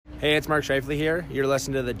Hey, it's Mark Scheifele here. You're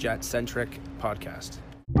listening to the Jet Centric podcast.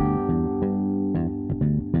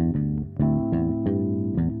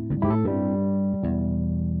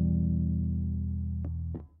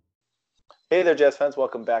 Hey there, Jets fans.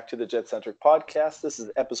 Welcome back to the Jet Centric podcast. This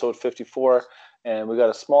is episode 54, and we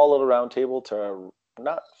got a small little roundtable to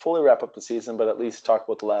not fully wrap up the season, but at least talk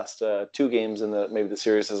about the last two games and maybe the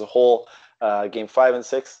series as a whole. Game 5 and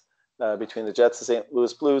 6 between the Jets and St.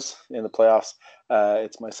 Louis Blues in the playoffs.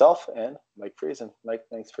 It's myself and Mike Friesen. Mike,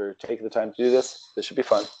 thanks for taking the time to do this. This should be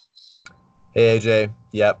fun. Hey, AJ.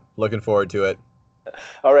 Yep, looking forward to it.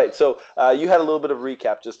 All right, so you had a little bit of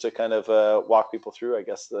recap just to kind of walk people through, I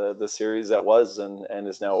guess, the series that was and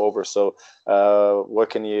is now over. So what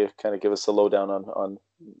can you kind of give us a lowdown on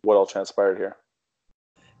what all transpired here?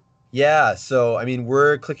 Yeah, so, I mean,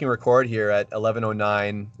 we're clicking record here at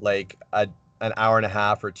 11:09, like an hour and a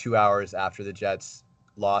half or 2 hours after the Jets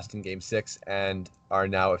lost in Game 6 and are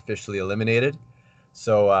now officially eliminated.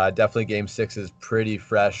 So definitely Game 6 is pretty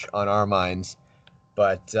fresh on our minds.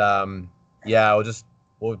 But yeah, let's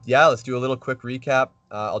do a little quick recap.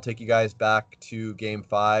 I'll take you guys back to Game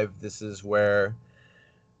 5. This is where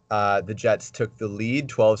the Jets took the lead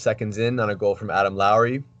 12 seconds in on a goal from Adam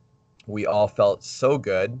Lowry. We all felt so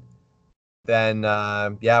good. Then,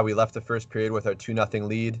 we left the first period with our 2-0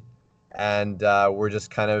 lead. And we're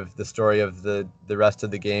just kind of, the story of the rest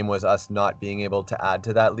of the game was us not being able to add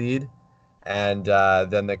to that lead. And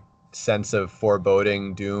then the sense of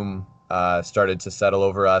foreboding doom started to settle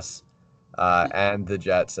over us and the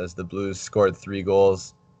Jets as the Blues scored 3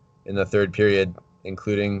 goals in the third period,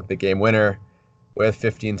 including the game winner with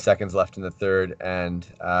 15 seconds left in the third. And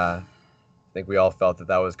I think we all felt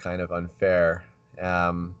that was kind of unfair.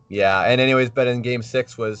 And anyways, but in Game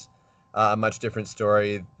 6 was a much different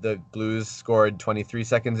story. The Blues scored 23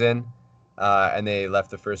 seconds in, and they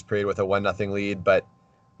left the first period with a 1-0 lead. But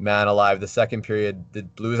man alive, the second period, the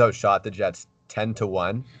Blues outshot the Jets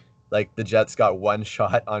 10-1. Like, the Jets got one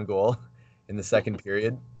shot on goal in the second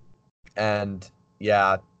period. And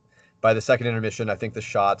yeah, by the second intermission, I think the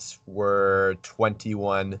shots were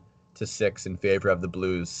 21-6 in favor of the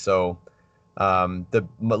Blues. So the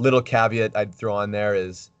little caveat I'd throw on there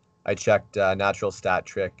is I checked Natural Stat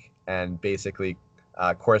Trick, and basically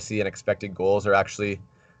Corsi and expected goals are actually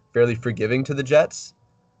fairly forgiving to the Jets,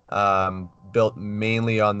 built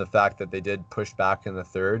mainly on the fact that they did push back in the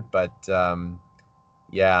third. But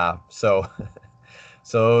so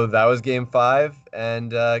so that was Game 5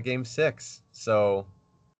 and Game 6. So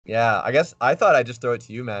yeah, I guess I thought I'd just throw it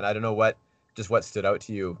to you, man. I don't know what stood out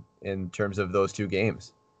to you in terms of those two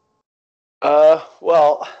games.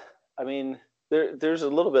 Well, I mean, there's a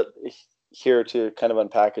little bit here to kind of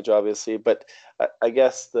unpackage, obviously, but I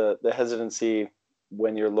guess the hesitancy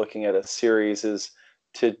when you're looking at a series is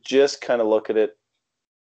to just kind of look at it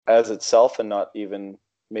as itself and not even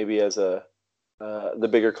maybe as the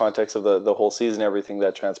bigger context of the whole season, everything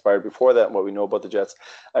that transpired before that and what we know about the Jets.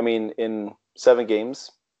 I mean, in 7 games,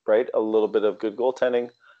 right, a little bit of good goaltending,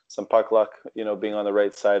 some puck luck, being on the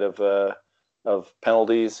right side of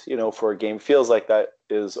penalties, for a game feels like that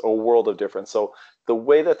is a world of difference. So the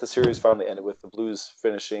way that the series finally ended with the Blues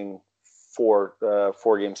finishing 4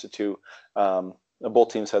 games to 2,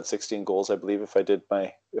 both teams had 16 goals, I believe, if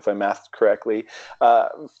I mathed correctly.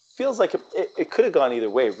 Feels like it could have gone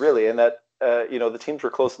either way, really, and that the teams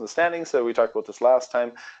were close in the standings. So we talked about this last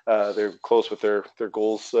time. They're close with their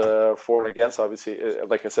goals for and against. Obviously,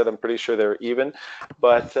 like I said, I'm pretty sure they're even.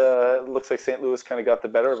 But it looks like St. Louis kind of got the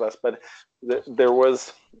better of us. But there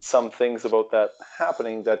was some things about that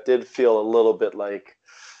happening that did feel a little bit like,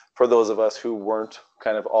 for those of us who weren't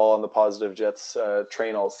kind of all on the positive Jets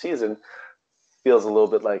train all season, feels a little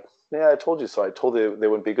bit like, yeah, I told you so. I told you they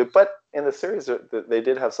wouldn't be good. But in the series, they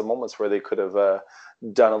did have some moments where they could have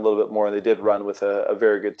done a little bit more, and they did run with a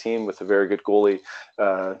very good team with a very good goalie.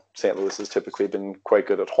 St. Louis has typically been quite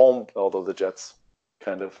good at home, although the Jets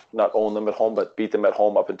kind of not own them at home, but beat them at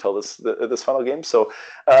home up until this final game. So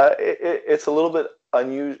it's a little bit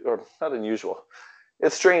unusual, or not unusual.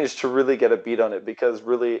 It's strange to really get a beat on it, because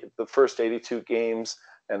really the first 82 games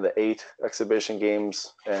and the 8 exhibition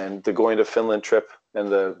games and the going to Finland trip and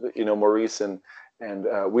the Maurice and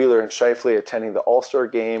Wheeler and Scheifele attending the All-Star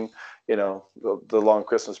game, the long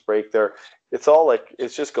Christmas break there, it's all like,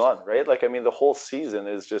 it's just gone, right? Like, I mean, the whole season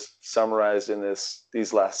is just summarized in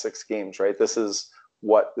these last 6 games, right? This is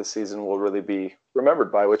what the season will really be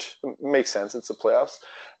remembered by, which makes sense. It's the playoffs.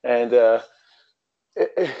 And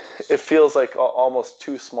it feels like almost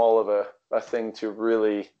too small of a thing to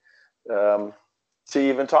really to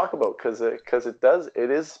even talk about, because it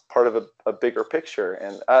is part of a bigger picture.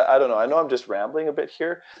 And I don't know. I know I'm just rambling a bit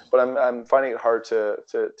here, but I'm finding it hard to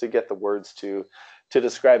get the words to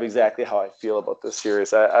describe exactly how I feel about this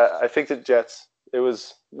series. I think the Jets, it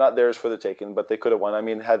was not theirs for the taking, but they could have won. I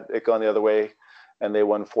mean, had it gone the other way and they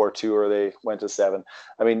won 4-2 or they went to 7,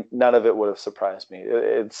 I mean, none of it would have surprised me.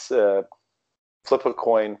 It's flip a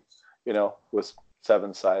coin, with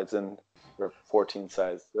 7 sides or 14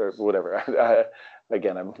 sides or whatever.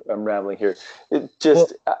 Again, I'm rambling here.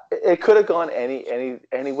 It could have gone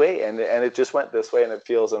any way, and it just went this way, and it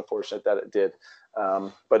feels unfortunate that it did.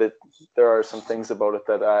 But there are some things about it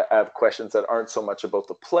that I have questions that aren't so much about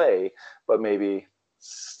the play, but maybe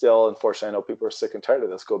still, unfortunately, I know people are sick and tired of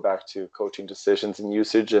this. Go back to coaching decisions and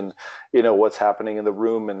usage, and what's happening in the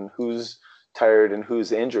room and who's tired and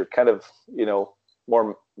who's injured. Kind of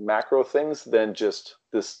more macro things than just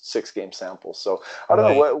this 6-game sample. So I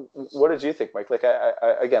don't know, what did you think, Mike? Like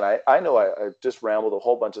I know I just rambled a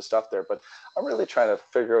whole bunch of stuff there, but I'm really trying to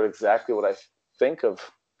figure out exactly what I think of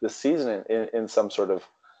this season in some sort of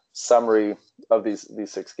summary of these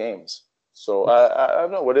 6 games. So I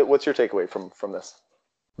don't know, what's your takeaway from this?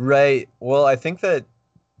 Right. Well, I think that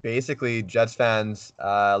basically Jets fans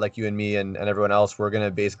like you and me and everyone else, we're going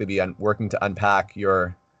to basically be working to unpack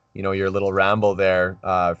your little ramble there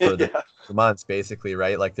for the months, basically,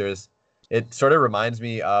 right? Like it sort of reminds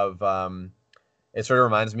me of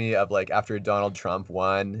like after Donald Trump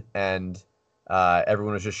won and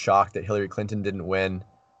everyone was just shocked that Hillary Clinton didn't win,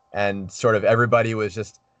 and sort of everybody was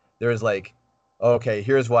just, there was like, okay,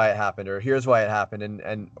 here's why it happened, or here's why it happened,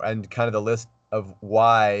 and kind of the list of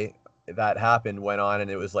why that happened went on,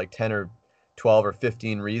 and it was like 10 or 12 or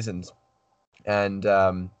 15 reasons, and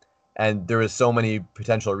there was so many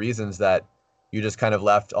potential reasons that you just kind of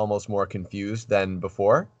left almost more confused than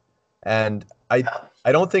before. And I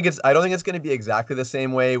don't think it's going to be exactly the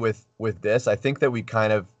same way with this. I think that we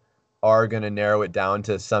kind of are going to narrow it down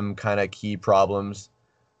to some kind of key problems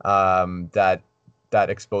that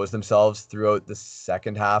expose themselves throughout the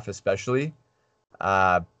second half, especially.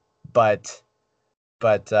 But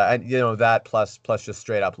that plus just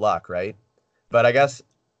straight up luck, right? But I guess,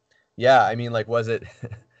 yeah, I mean, like, was it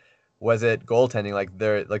goaltending?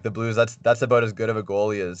 Like the Blues, that's about as good of a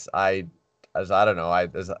goalie as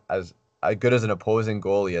good as an opposing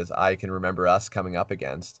goalie as I can remember us coming up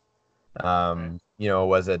against.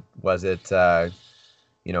 Was it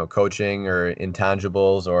coaching or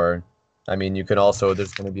intangibles, or I mean, you can also,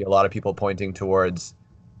 there's going to be a lot of people pointing towards,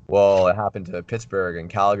 well, it happened to Pittsburgh and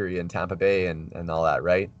Calgary and Tampa Bay and all that,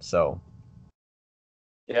 right? So.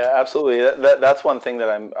 Yeah, absolutely. That's one thing that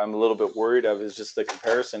I'm a little bit worried of, is just the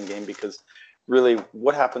comparison game, because really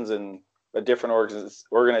what happens in a different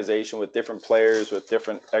organization with different players, with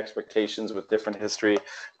different expectations, with different history,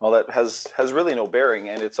 all that has really no bearing.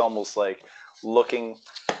 And it's almost like looking,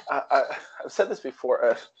 I've said this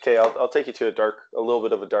before. Okay, I'll take you to a little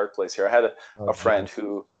bit of a dark place here. I had a friend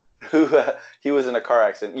who he was in a car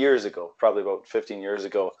accident years ago, probably about 15 years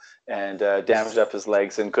ago, and damaged up his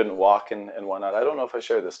legs and couldn't walk and whatnot. I don't know if I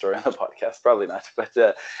shared this story on the podcast, probably not. But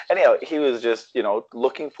anyhow, he was just,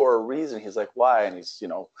 looking for a reason. He's like, why? And he's,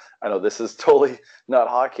 I know this is totally not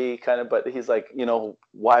hockey kind of, but he's like,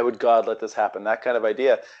 why would God let this happen? That kind of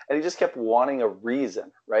idea. And he just kept wanting a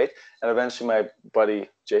reason, right? And eventually my buddy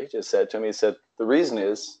Jay just said to me, he said, the reason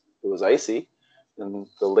is it was icy. And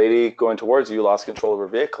the lady going towards you lost control of her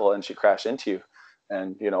vehicle and she crashed into you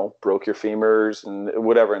and, broke your femurs and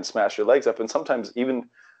whatever and smashed your legs up. And sometimes even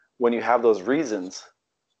when you have those reasons,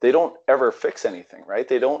 they don't ever fix anything, right?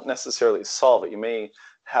 They don't necessarily solve it. You may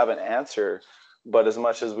have an answer, but as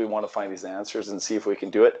much as we want to find these answers and see if we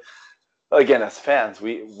can do it, again, as fans,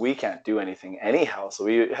 we can't do anything anyhow. So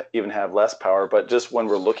we even have less power. But just when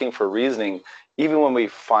we're looking for reasoning, even when we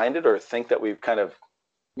find it or think that we've kind of,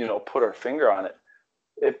 put our finger on it,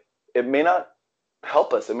 it may not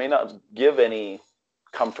help us. It may not give any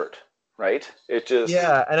comfort, right? It just,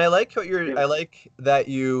 yeah. And I like that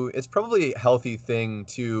it's probably a healthy thing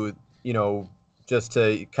to, just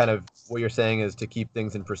to kind of, what you're saying is to keep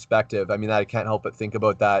things in perspective. I mean, I can't help but think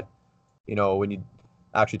about that, when you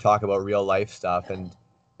actually talk about real life stuff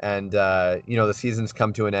and the season's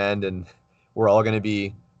come to an end and we're all going to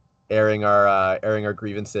be airing our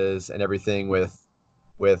grievances and everything with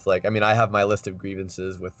like, I mean, I have my list of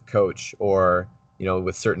grievances with the coach or,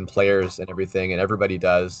 with certain players and everything, and everybody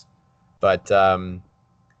does. But,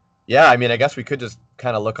 yeah, I mean, I guess we could just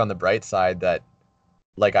kind of look on the bright side that,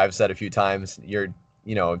 like I've said a few times, you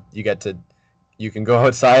can go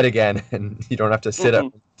outside again and you don't have to sit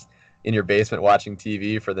up in your basement watching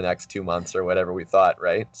TV for the next 2 months or whatever we thought,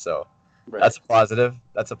 right? So That's a positive.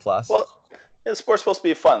 That's a plus. Well, sport's supposed to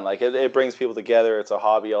be fun. Like it brings people together. It's a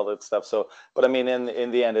hobby, all that stuff. So, but I mean,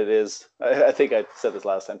 in the end, it is. I think I said this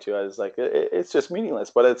last time too. I was like, it's just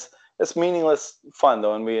meaningless, but it's meaningless fun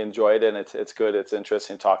though, and we enjoy it, and it's good. It's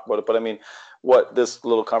interesting to talk about it. But I mean, what this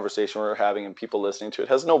little conversation we're having and people listening to it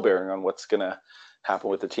has no bearing on what's gonna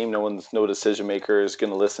happen with the team. No decision maker is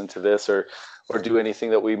going to listen to this or do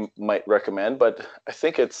anything that we might recommend. But I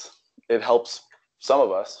think it helps some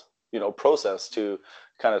of us, process to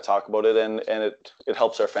kind of talk about it, and it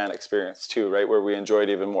helps our fan experience too, right? Where we enjoy it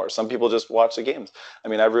even more. Some people just watch the games. I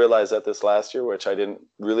mean, I've realized that this last year, which I didn't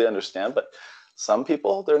really understand, but some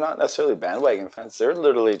people, they're not necessarily bandwagon fans. They're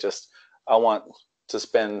literally just, I want to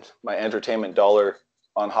spend my entertainment dollar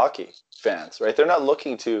on hockey fans, right? They're not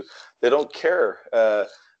looking to, they don't care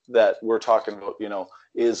that we're talking about,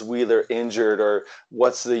 is Wheeler injured or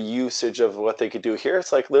what's the usage of what they could do here.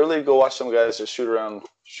 It's like literally go watch some guys just shoot around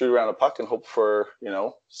a puck and hope for,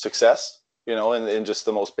 success, in just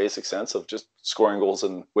the most basic sense of just scoring goals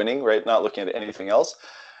and winning, right? Not looking at anything else.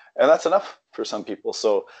 And that's enough for some people.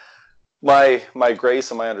 So my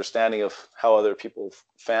grace and my understanding of how other people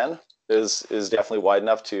fan is definitely wide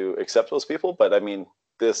enough to accept those people. But I mean,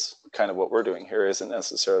 this kind of what we're doing here isn't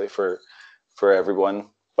necessarily for everyone.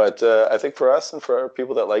 But I think for us and for our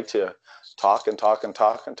people that like to talk and talk and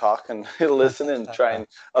talk and talk and listen and try and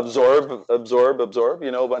absorb, a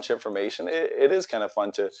bunch of information, it is kind of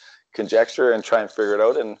fun to conjecture and try and figure it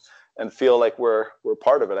out and feel like we're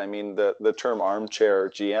part of it. I mean, the term armchair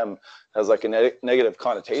GM has like a negative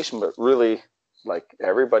connotation, but really, like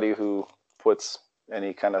everybody who puts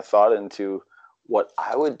any kind of thought into what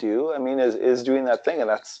I would do, I mean, is doing that thing, and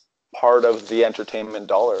that's part of the entertainment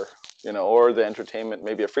dollar, or the entertainment,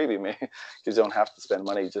 maybe a freebie, maybe, because you don't have to spend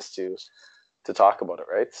money just to talk about it,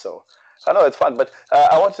 right? So I know it's fun, but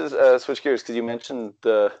I want to switch gears because you mentioned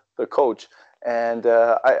the coach, and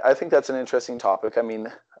I think that's an interesting topic. I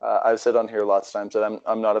mean, I've said on here lots of times that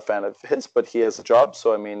I'm not a fan of his, but he has a job,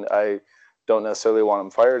 so I mean, I don't necessarily want him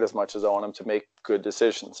fired as much as I want him to make good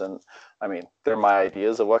decisions. And I mean, they're my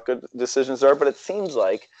ideas of what good decisions are, but it seems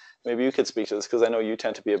like, maybe you could speak to this because I know you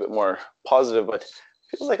tend to be a bit more positive, but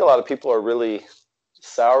it feels like a lot of people are really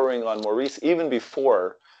souring on Maurice even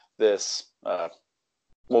before this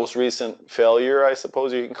most recent failure, I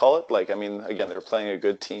suppose you can call it. Like, I mean, again, they're playing a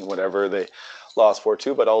good team, whatever, they lost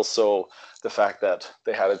 4-2, but also the fact that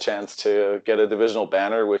they had a chance to get a divisional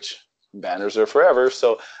banner, which banners are forever.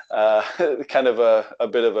 So kind of a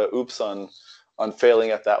bit of a oops on failing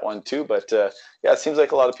at that one too. But yeah, it seems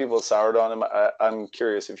like a lot of people have soured on him. I'm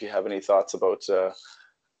curious if you have any thoughts about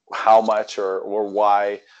how much or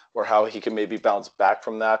why or how he can maybe bounce back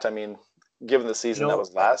from that. I mean, given the season that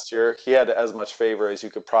was last year, he had as much favor as you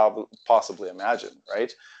could possibly imagine,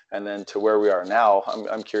 right? And then to where we are now,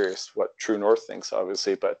 I'm curious what True North thinks,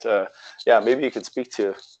 obviously. But yeah, maybe you could speak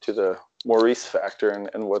to the Maurice factor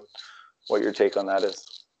and what your take on that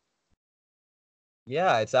is.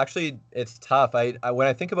 Yeah, it's tough. I when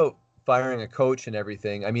I think about firing a coach and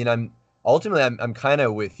everything, I mean, I'm kind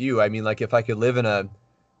of with you. I mean, like if I could live in a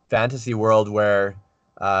fantasy world where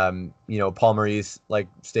Paul Maurice like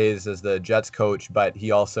stays as the Jets coach, but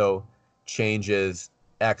he also changes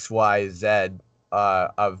X, Y, Z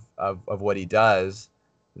of what he does,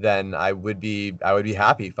 then I would be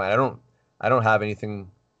happy. Fine. I don't have anything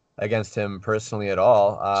against him personally at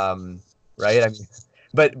all. Right? I mean,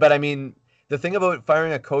 but I mean, the thing about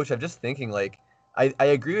firing a coach, I'm just thinking like I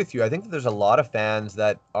agree with you. I think that there's a lot of fans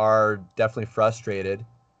that are definitely frustrated,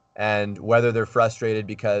 and whether they're frustrated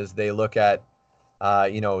because they look at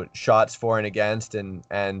shots for and against and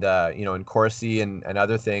in Corsi and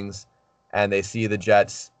other things, and they see the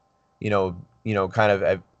Jets, kind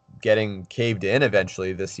of getting caved in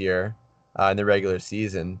eventually this year in the regular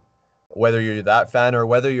season. Whether you're that fan or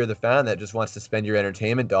whether you're the fan that just wants to spend your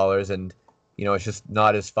entertainment dollars and, it's just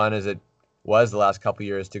not as fun as it was the last couple of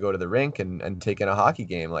years to go to the rink and take in a hockey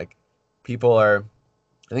game. Like people are,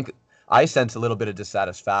 I think I sense a little bit of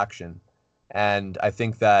dissatisfaction, and I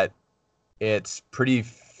think that it's pretty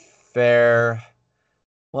fair.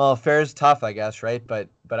 Well, fair is tough, I guess, right? But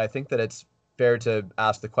I think that it's fair to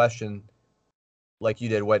ask the question, like you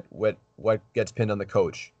did, what gets pinned on the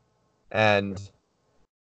coach? And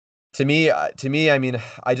to me, I mean,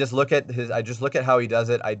 I just look at how he does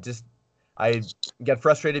it. I get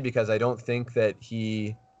frustrated because I don't think that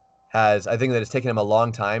I think that it's taken him a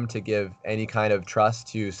long time to give any kind of trust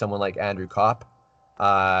to someone like Andrew Kopp.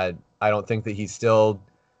 I don't think that he still,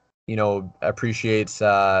 appreciates,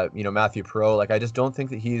 Matthew Perreault. Like, I just don't think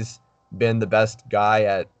that he's been the best guy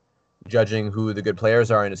at judging who the good players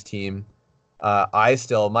are in his team.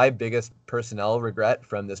 My biggest personnel regret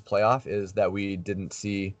from this playoff is that we didn't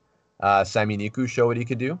see Sami Niku show what he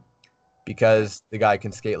could do, because the guy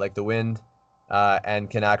can skate like the wind, and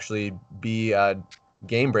can actually be a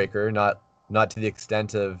game breaker, not to the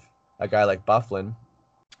extent of a guy like Byfuglien,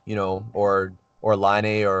 or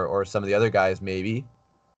Laine or some of the other guys maybe.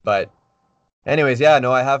 But anyways, yeah,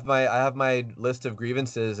 no, I have my list of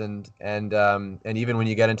grievances, and even when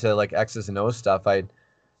you get into like X's and O's stuff,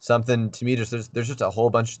 something to me, just there's just a whole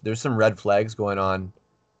bunch, there's some red flags going on,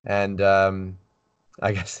 and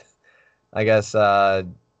I guess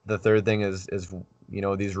the third thing is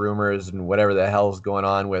these rumors and whatever the hell's going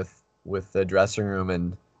on with the dressing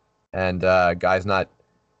room, and guys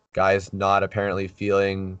not apparently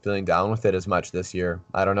feeling down with it as much this year.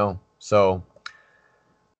 I don't know. So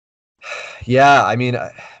yeah, I mean,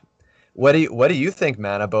 what do you think,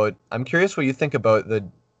 man, about, I'm curious what you think about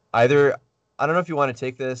I don't know if you want to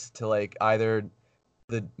take this to like either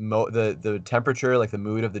the temperature, like the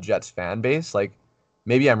mood of the Jets fan base. Like,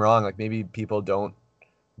 maybe I'm wrong, like maybe people don't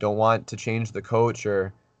want to change the coach,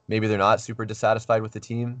 or maybe they're not super dissatisfied with the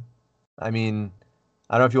team. I mean,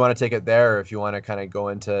 I don't know if you want to take it there, or if you want to kind of go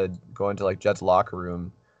into like Jets locker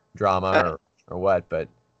room drama or what, but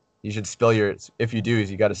you should if you do,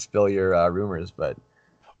 you got to spill your rumors. But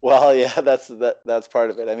well, yeah, that's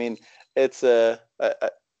part of it. I mean, it's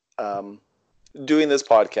doing this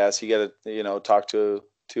podcast, you got to talk to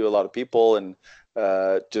a lot of people, and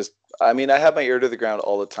I mean, I have my ear to the ground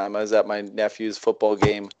all the time. I was at my nephew's football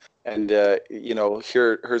game, and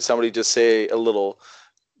heard somebody just say a little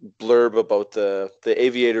blurb about the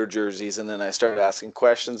Aviator jerseys, and then I started asking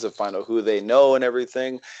questions to find out who they know and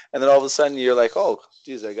everything, and then all of a sudden you're like, oh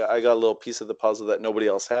geez, I got a little piece of the puzzle that nobody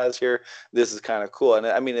else has here. This is kind of cool. And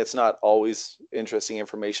I mean, it's not always interesting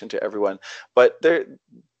information to everyone, but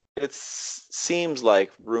it seems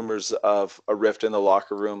like rumors of a rift in the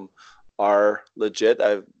locker room are legit.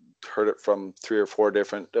 I've heard it from 3 or 4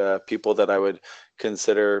 different people that I would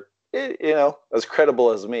consider as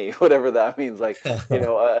credible as me, whatever that means. Like,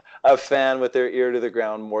 a fan with their ear to the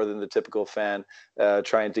ground more than the typical fan,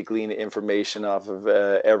 trying to glean information off of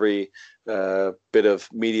every bit of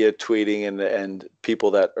media tweeting and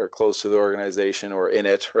people that are close to the organization or in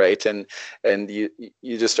it, right? And you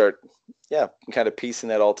just start, kind of piecing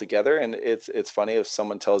that all together. And it's funny if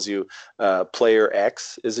someone tells you player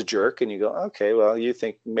X is a jerk, and you go, okay, well, you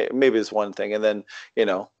think maybe it's one thing, and then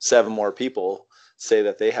 7 more people say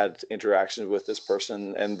that they had interactions with this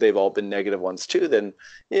person and they've all been negative ones too, then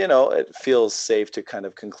it feels safe to kind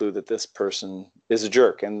of conclude that this person is a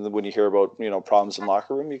jerk. And when you hear about problems in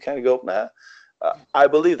locker room, you kind of go, I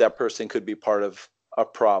believe that person could be part of a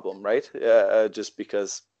problem, right? Just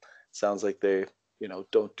because it sounds like they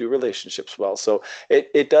don't do relationships well. So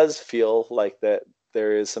it does feel like that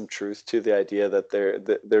there is some truth to the idea that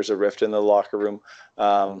there's a rift in the locker room.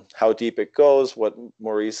 How deep it goes, what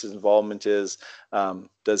Maurice's involvement is,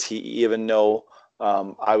 does he even know?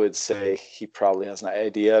 I would say he probably has an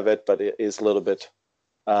idea of it, but it is a little bit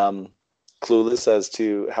clueless as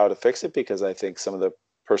to how to fix it, because I think some of the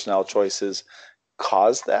personnel choices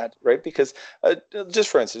cause that, right? Because just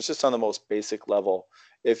for instance, just on the most basic level,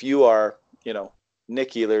 if you are,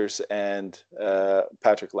 Nick Ehlers and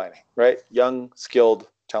Patrik Laine, right? Young, skilled,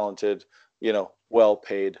 talented,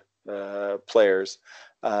 well-paid players.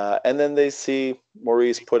 And then they see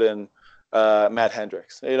Maurice put in Matt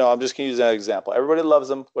Hendricks. I'm just going to use that example. Everybody loves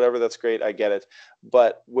him, whatever, that's great. I get it.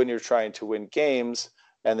 But when you're trying to win games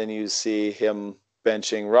and then you see him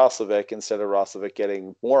benching Roslovic, instead of Roslovic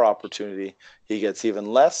getting more opportunity, he gets even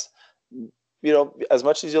less. As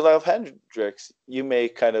much as you love Hendricks, you may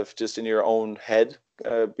kind of just in your own head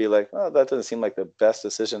be like, oh, that doesn't seem like the best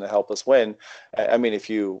decision to help us win. I mean, if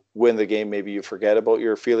you win the game, maybe you forget about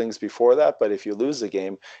your feelings before that. But if you lose the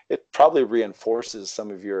game, it probably reinforces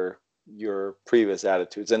some of your previous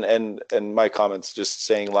attitudes. And my comments, just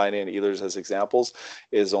saying Laine and Ehlers as examples,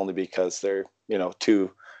 is only because they're,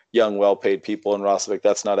 2 young, well-paid people in Roslovic.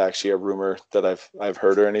 That's not actually a rumor that I've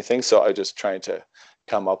heard or anything. So I just trying to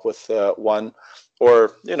come up with one.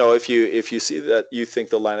 Or if you see that you think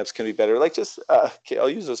the lineups can be better, like just okay, I'll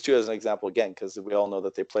use those 2 as an example again, because we all know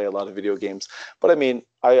that they play a lot of video games. But I mean,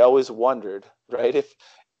 I always wondered, right,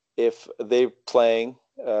 if they're playing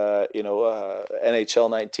NHL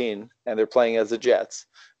 19 and they're playing as the Jets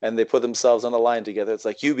and they put themselves on a line together, it's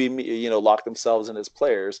like lock themselves in as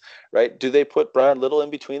players, right? Do they put Brian Little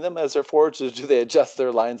in between them as their forwards, or do they adjust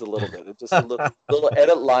their lines a little bit, just a little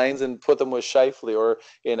edit lines and put them with Scheifele, or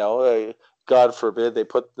God forbid they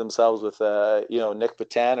put themselves with Nick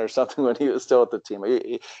Petan or something when he was still at the team.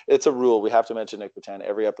 It's a rule. We have to mention Nick Petan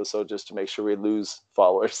every episode just to make sure we lose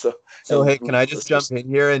followers. So hey, can I just jump in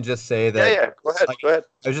here and just say that? Yeah, go ahead.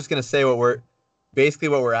 I was just gonna say what basically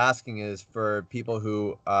what we're asking is for people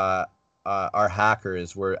who are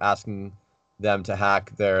hackers. We're asking them to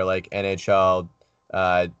hack their like NHL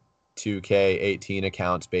 2K18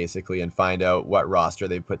 accounts basically and find out what roster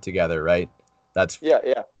they put together, right? That's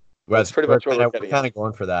That's pretty much what we're getting kind of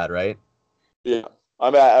going for that, right? Yeah,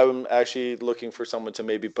 I'm actually looking for someone to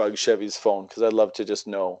maybe bug Chevy's phone because I'd love to just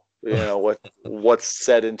know, what's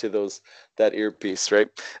set into that earpiece, right?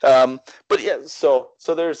 But yeah, so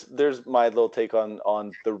there's my little take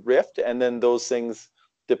on the Rift, and then those things,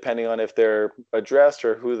 depending on if they're addressed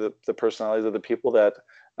or who the personalities of the people that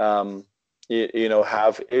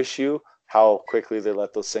have issue, how quickly they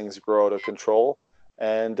let those things grow out of control,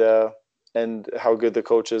 and how good the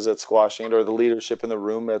coach is at squashing it, or the leadership in the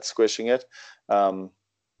room at squishing it.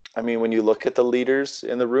 I mean, when you look at the leaders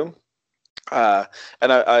in the room, and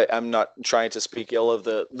I'm not trying to speak ill of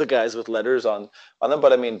the guys with letters on them,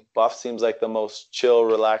 but I mean, Buff seems like the most chill,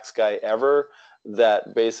 relaxed guy ever.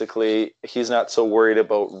 That basically he's not so worried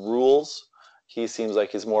about rules. He seems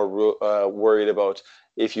like he's more worried about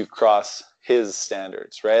if you cross his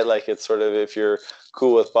standards, right? Like it's sort of, if you're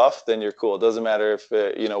cool with Buff, then you're cool. It doesn't matter if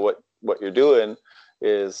what you're doing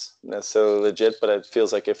is necessarily legit, but it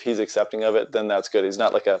feels like if he's accepting of it, then that's good. He's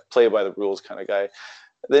not like a play by the rules kind of guy.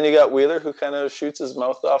 Then you got Wheeler, who kind of shoots his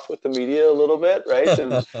mouth off with the media a little bit, right?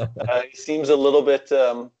 And he seems a little bit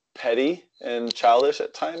petty and childish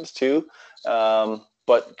at times too,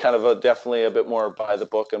 but kind of definitely a bit more by the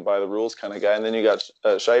book and by the rules kind of guy. And then you got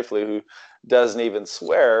Scheifele, who doesn't even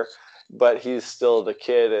swear, but he's still the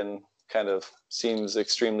kid and kind of seems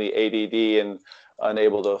extremely ADD and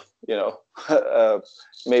unable to,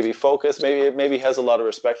 maybe focus. Maybe has a lot of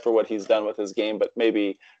respect for what he's done with his game, but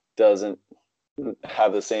maybe doesn't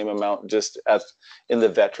have the same amount just in the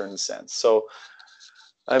veteran sense. So,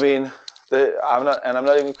 I mean, I'm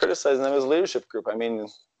not even criticizing them as a leadership group. I mean,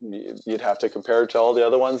 you'd have to compare it to all the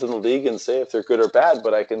other ones in the league and say if they're good or bad.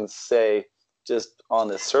 But I can say, just on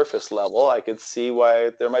the surface level, I could see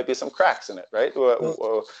why there might be some cracks in it, right?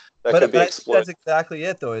 That could be exploited. That's exactly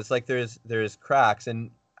it, though. It's like there's cracks, and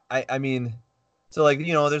I mean, so like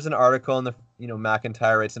there's an article in the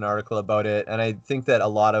McIntyre writes an article about it, and I think that a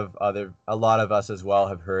lot of us as well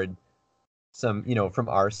have heard some from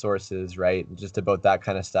our sources, right, just about that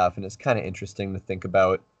kind of stuff, and it's kind of interesting to think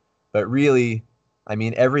about. But really, I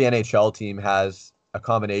mean, every NHL team has a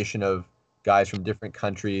combination of guys from different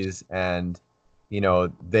countries, and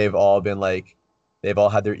they've all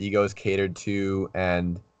had their egos catered to,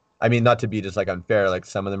 and I mean, not to be just like unfair, like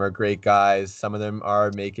some of them are great guys, some of them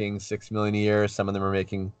are making $6 million a year, some of them are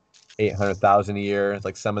making $800,000 a year. It's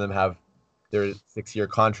like some of them have their 6-year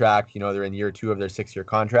contract, they're in year 2 of their 6-year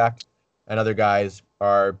contract, and other guys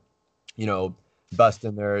are,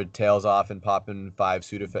 busting their tails off and popping 5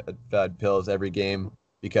 Sudafed pills every game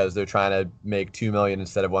because they're trying to make $2 million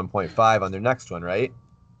instead of 1.5 on their next one, right?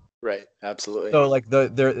 Right, absolutely. So like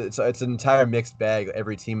it's an entire mixed bag,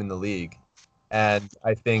 every team in the league. And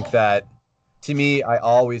I think that, to me, I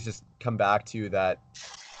always just come back to that,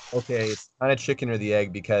 okay, it's kind of chicken or the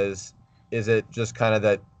egg, because is it just kind of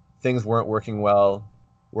that things weren't working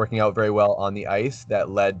out very well on the ice that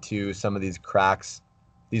led to some of these cracks,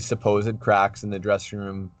 these supposed cracks in the dressing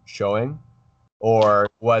room showing? Or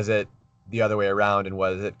was it the other way around, and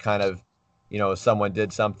was it kind of, someone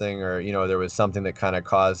did something, or, there was something that kind of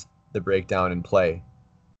caused the breakdown in play?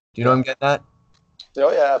 Do you know what I'm getting at?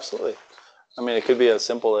 Oh, yeah, absolutely. I mean, it could be as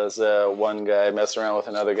simple as one guy messing around with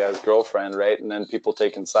another guy's girlfriend, right? And then people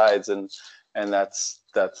taking sides, and that's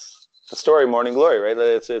the story, morning glory, right?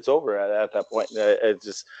 It's over at that point. It's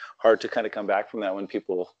just hard to kind of come back from that when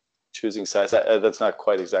people choosing sides. That's not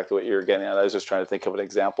quite exactly what you're getting at. I was just trying to think of an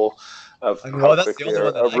example of that's the only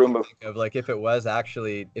one that I can think of. Like if it was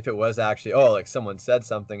actually, like someone said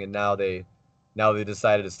something and now they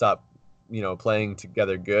decided to stop, playing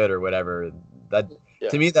together good or whatever.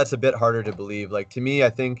 To me, that's a bit harder to believe. Like, to me, I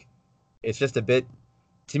think it's just a bit.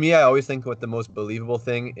 To me, I always think what the most believable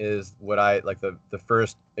thing is what I like the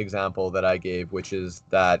first example that I gave, which is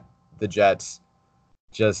that the Jets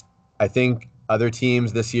just, I think other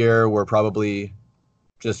teams this year were probably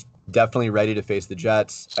just definitely ready to face the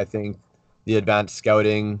Jets. I think the advanced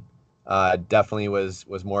scouting definitely was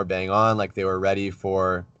more bang on. Like they were ready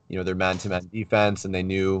for their man-to-man defense, and they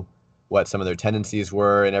knew what some of their tendencies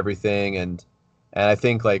were and everything. And I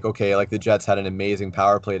think like the Jets had an amazing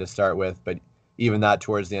power play to start with, but even that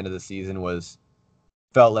towards the end of the season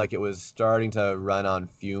felt like it was starting to run on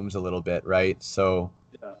fumes a little bit, right? So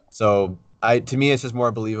to me, it's just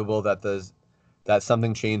more believable that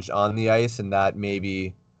something changed on the ice, and that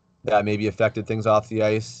maybe affected things off the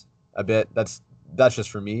ice a bit. That's just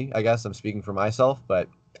for me, I guess. I'm speaking for myself, but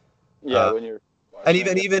when you're And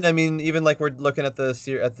even I mean, even like we're looking at this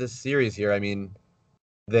series here. I mean,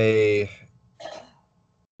 the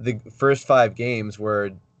first 5 games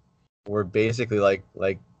were basically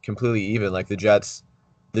like completely even. Like the Jets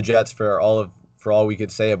for all we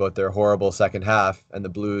could say about their horrible second half, and the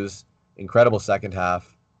Blues incredible second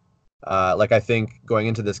half. Like I think going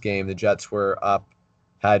into this game, the Jets were up,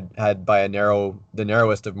 had by the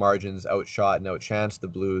narrowest of margins outshot and outchanced the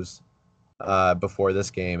Blues before this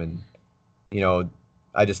game, and you know,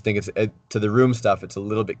 I just think to the room stuff. It's a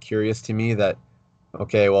little bit curious to me that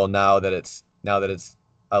okay, well now that it's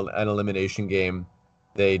an elimination game,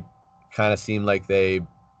 they kind of seem like they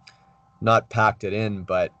not packed it in,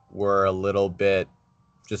 but were a little bit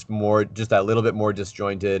just that little bit more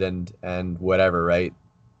disjointed and whatever, right?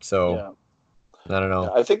 So Yeah. I don't know.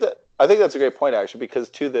 Yeah, I think that's a great point actually, because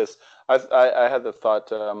to this, I had the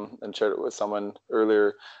thought and shared it with someone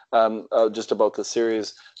earlier, just about the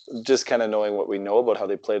series, just kind of knowing what we know about how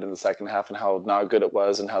they played in the second half and how not good it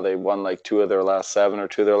was, and how they won like 2 of their last 7 or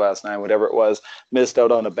 2 of their last 9, whatever it was, missed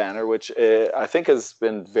out on a banner, which I think has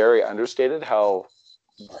been very understated how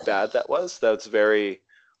bad that was. That's very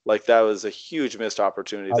like that was a huge missed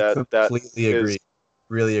opportunity. I That completely is agree.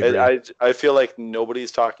 Really agree. I feel like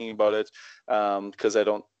nobody's talking about it because I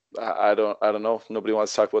don't know. Nobody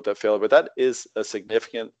wants to talk about that failure, but that is a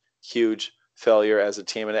significant, huge failure as a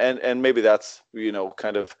team, and maybe that's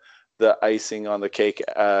kind of the icing on the cake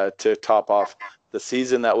to top off the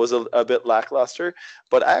season that was a bit lackluster.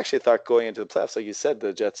 But I actually thought going into the playoffs, like you said,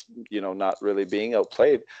 the Jets, not really being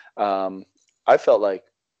outplayed, I felt like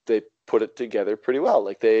they put it together pretty well.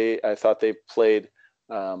 Like I thought they played.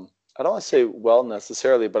 I don't want to say well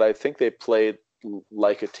necessarily, but I think they played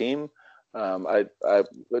like a team. I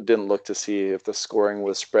didn't look to see if the scoring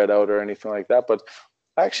was spread out or anything like that, but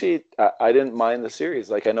actually I didn't mind the series.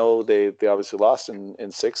 Like I know they obviously lost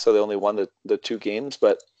in 6, so they only won the 2 games,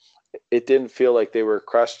 but it didn't feel like they were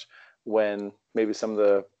crushed when maybe some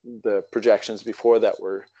of the projections before that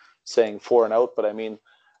were saying 4 and out. But I mean,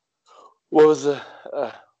 what was the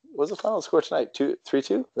final score tonight?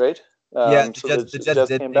 3-2, right? Yeah, So The the Jets Jets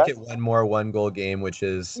did came make back. it one more one-goal game, which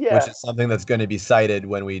Yeah, is something that's going to be cited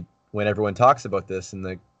when everyone talks about this in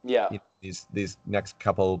the yeah, these next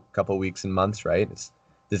couple weeks and months, right?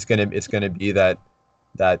 It's gonna be that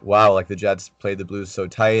wow, like the Jets played the Blues so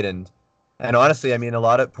tight, and honestly, I mean,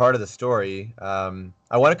 part of the story.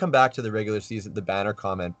 I want to come back to the regular season, the banner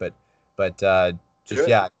comment, but just good.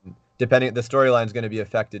 yeah, depending, the storyline is going to be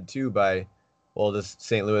affected too by, well, does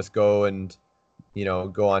St. Louis go and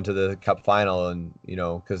go on to the Cup final, and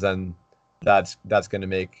because then that's going to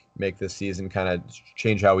make this season kind of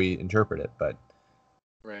change how we interpret it. But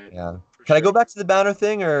Right, yeah, for can I go sure. back to the banner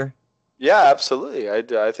thing or? Yeah, absolutely.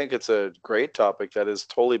 I think it's a great topic that has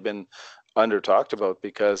totally been under talked about,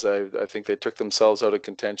 because I think they took themselves out of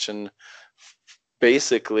contention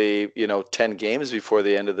basically 10 games before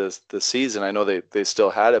the end of the season. I know they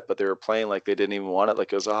still had it, but they were playing like they didn't even want it,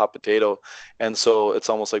 like it was a hot potato. And so it's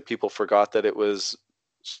almost like people forgot that it was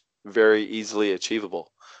very easily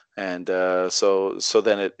achievable. And so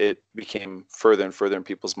then it became further and further in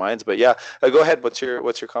people's minds. But yeah, go ahead. What's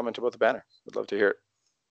your comment about the banner? I'd love to hear it.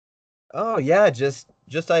 Oh yeah, just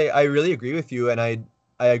I really agree with you, and I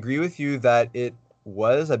agree with you that it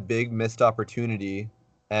was a big missed opportunity,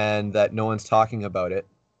 and that no one's talking about it,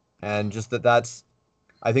 and just that's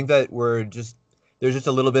I think that there's just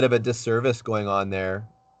a little bit of a disservice going on there.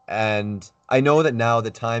 And I know that now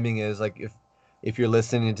the timing is like, if you're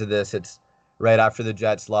listening to this, it's right after the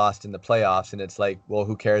Jets lost in the playoffs, and it's like, well,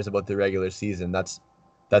 who cares about the regular season? That's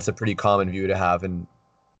a pretty common view to have,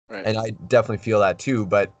 Right. and I definitely feel that too.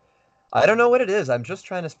 But I don't know what it is. I'm just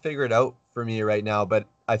trying to figure it out for me right now. But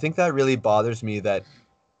I think that really bothers me, that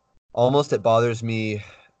almost it bothers me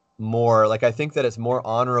more. Like I think that it's more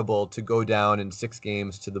honorable to go down in 6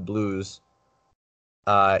 games to the Blues,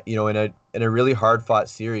 in a really hard fought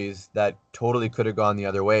series that totally could have gone the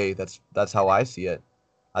other way. That's how I see it.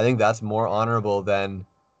 I think that's more honorable than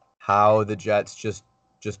how the Jets just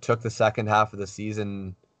took the second half of the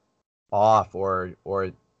season off, or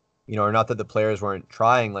not that the players weren't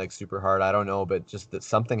trying like super hard. I don't know, but just that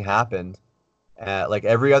something happened. Like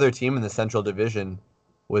every other team in the Central Division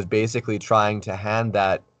was basically trying to hand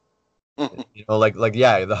that, like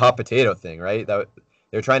yeah, the hot potato thing, right? That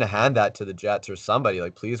they're trying to hand that to the Jets or somebody,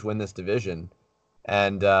 like, please win this division.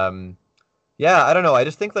 And yeah, I don't know. I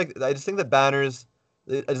just think that banners,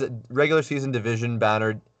 as a regular season division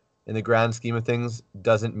banner, in the grand scheme of things,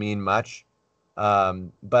 doesn't mean much.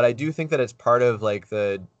 But I do think that it's part of like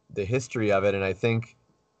the history of it, and I think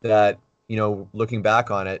that looking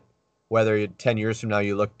back on it, whether 10 years from now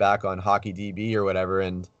you look back on Hockey DB or whatever,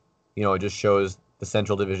 and it just shows the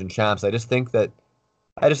Central Division champs. I just think that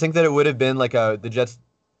it would have been like the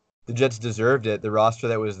Jets deserved it. The roster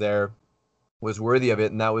that was there was worthy of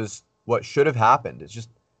it, and that was what should have happened. It's just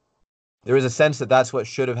there was a sense that that's what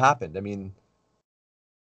should have happened. I mean,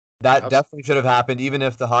 that definitely should have happened, even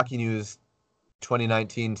if the Hockey News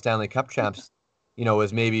 2019 Stanley Cup champs,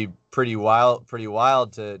 was maybe pretty wild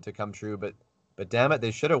to come true. But damn it,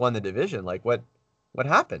 they should have won the division. Like what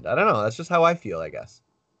happened? I don't know. That's just how I feel, I guess.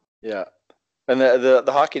 Yeah. And the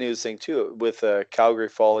Hockey News thing too, with Calgary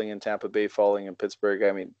falling and Tampa Bay falling and Pittsburgh.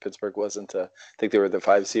 I mean, Pittsburgh wasn't. I think they were the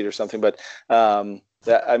 5 seed or something. But they've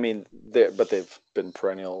been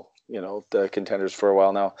perennial, the contenders for a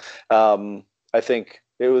while now. I think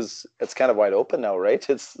it's kind of wide open now, right?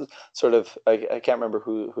 It's sort of I can't remember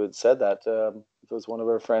who had said that. If it was one of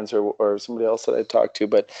our friends or somebody else that I talked to,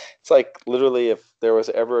 but it's like literally if there was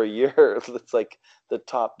ever a year, it's like the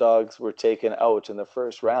top dogs were taken out in the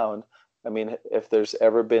first round. I mean, if there's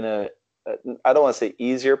ever been I don't want to say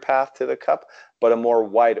easier path to the cup, but a more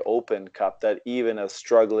wide open cup that even a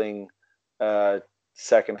struggling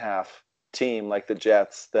second half team like the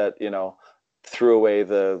Jets that, threw away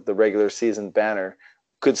the regular season banner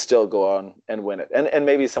could still go on and win it. And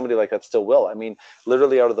maybe somebody like that still will. I mean,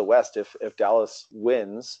 literally out of the West, if Dallas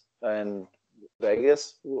wins and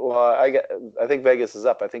Vegas, well, I think Vegas is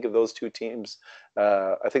up. I think if those two teams,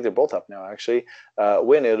 I think they're both up now actually,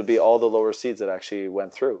 win, it'll be all the lower seeds that actually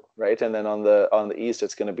went through, right? And then on the East,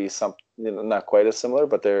 it's going to be some, not quite as similar,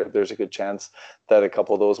 but there's a good chance that a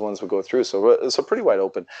couple of those ones would go through. So pretty wide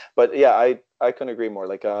open. But yeah, I couldn't agree more.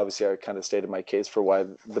 Like obviously, I kind of stated my case for why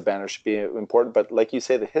the banner should be important. But like you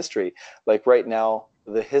say, the history, like right now,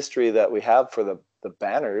 the history that we have for the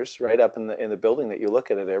banners right up in the building that you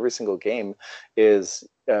look at every single game is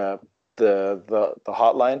the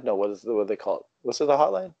hotline. No, what they call it? What's it, the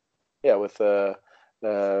hotline? Yeah, with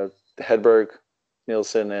Hedberg,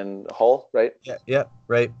 Nielsen, and Hull, right? Yeah,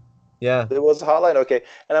 right. Yeah, it was a hotline. Okay,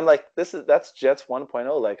 and I'm like, that's Jets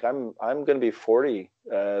 1.0. Like I'm going to be 40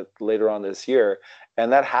 later on this year,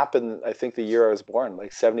 and that happened. I think the year I was born,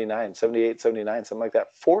 like 79, 78, 79, something like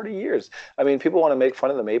that. 40 years. I mean, people want to make fun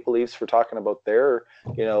of the Maple Leafs for talking about their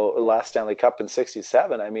last Stanley Cup in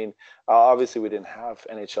 '67. I mean, obviously we didn't have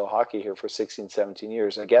NHL hockey here for 16, 17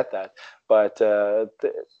 years. I get that, but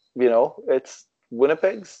it's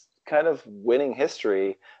Winnipeg's kind of winning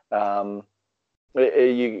history.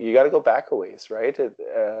 You got to go back a ways, right?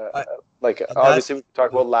 Obviously we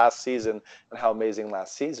talk about last season and how amazing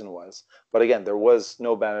last season was, but again, there was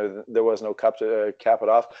no banner, there was no cup to cap it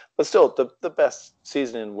off. But still, the best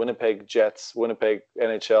season in Winnipeg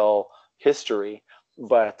NHL history.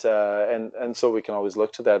 But and so we can always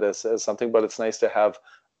look to that as something. But it's nice to have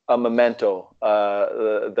a memento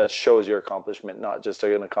that shows your accomplishment, not just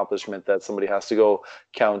an accomplishment that somebody has to go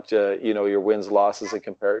count, your wins, losses, and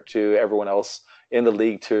compare it to everyone else in the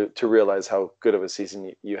league to realize how good of a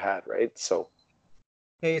season you had, right? So,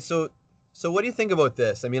 hey, so what do you think about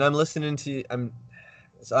this? I mean, I'm listening to I'm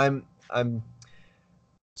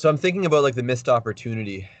thinking about like the missed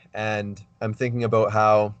opportunity, and I'm thinking about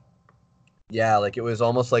how, yeah, like it was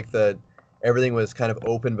almost like everything was kind of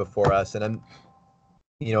open before us, and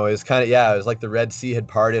it was kind of, yeah, it was like the Red Sea had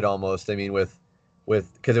parted almost. I mean, with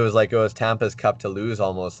because it was Tampa's cup to lose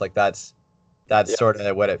almost. Like that's sort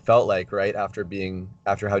of what it felt like, right? After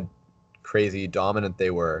how crazy dominant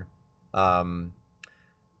they were.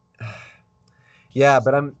 Yeah,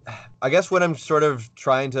 but I guess what I'm sort of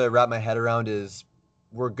trying to wrap my head around is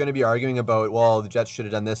we're going to be arguing about, well, the Jets should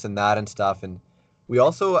have done this and that and stuff. And we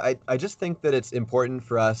also, I just think that it's important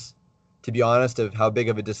for us to be honest of how big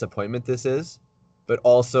of a disappointment this is, but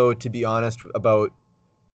also to be honest about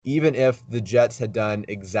even if the Jets had done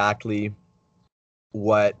exactly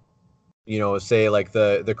what, say like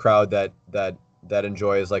the crowd that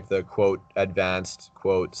enjoys like the quote advanced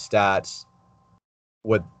quote stats,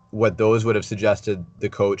 what those would have suggested the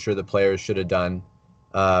coach or the players should have done,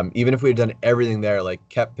 even if we had done everything there, like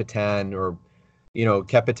kept Petan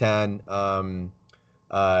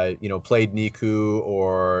played Niku,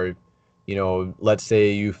 or let's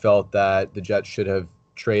say you felt that the Jets should have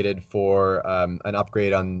traded for an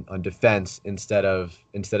upgrade on defense instead of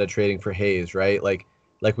trading for Hayes, right?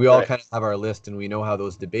 Like we all right. kind of have our list and we know how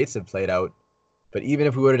those debates have played out. But even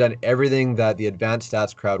if we would have done everything that the advanced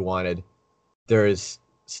stats crowd wanted, there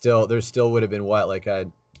still would have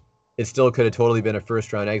been it still could have totally been a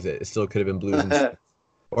first round exit. It still could have been Blues in 6,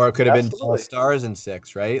 or it could have been all Stars in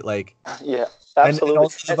 6, right? Like, yeah, absolutely. And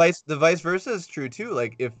also the vice versa is true too.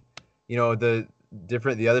 Like if the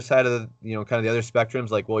other side of the kind of the other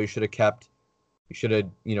spectrums, like, well, you should have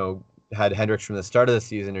had Hendricks from the start of the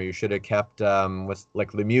season, or you should have kept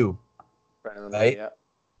Lemieux, right? Yeah.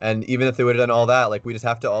 And even if they would have done all that, like we just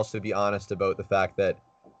have to also be honest about the fact that,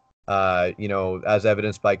 as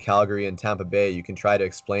evidenced by Calgary and Tampa Bay, you can try to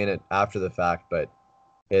explain it after the fact, but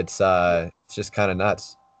it's just kind of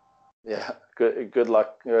nuts. Yeah, good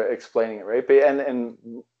luck explaining it, right? But, and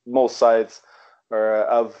most sides are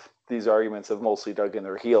of these arguments have mostly dug in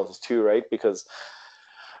their heels too, right? Because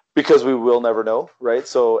we will never know, right?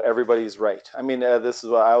 So everybody's right. I mean, this is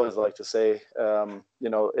what I always like to say.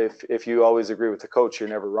 If you always agree with the coach, you're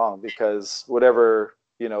never wrong, because whatever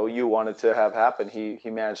you wanted to have happen, he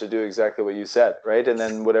managed to do exactly what you said, right? And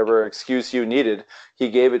then whatever excuse you needed, he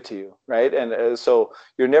gave it to you, right? And so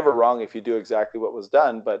you're never wrong if you do exactly what was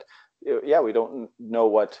done. But yeah, we don't know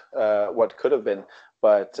what could have been,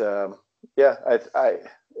 but yeah,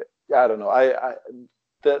 I don't know.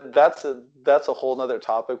 That's a whole nother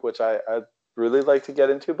topic which I really like to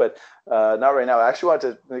get into, but not right now. I actually want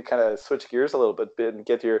to kind of switch gears a little bit and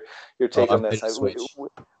get your take on this.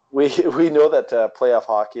 We know that playoff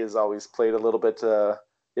hockey is always played a little bit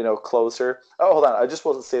closer. Oh, hold on. I just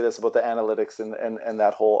want to say this about the analytics and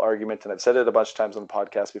that whole argument, and I've said it a bunch of times on the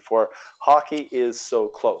podcast before. Hockey is so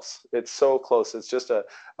close. It's so close. It's just a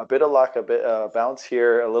bit of luck, a bit bounce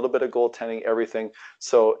here, a little bit of goaltending, everything.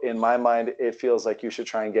 So in my mind, it feels like you should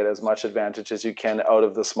try and get as much advantage as you can out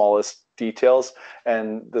of the smallest details.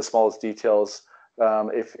 And the smallest details,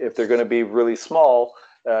 if they're going to be really small,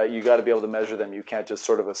 you got to be able to measure them. You can't just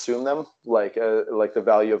sort of assume them, like the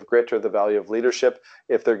value of grit or the value of leadership.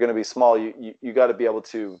 If they're going to be small, you got to be able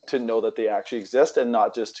to know that they actually exist and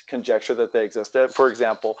not just conjecture that they exist. For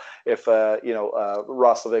example, if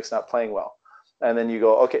Roslovic's not playing well, and then you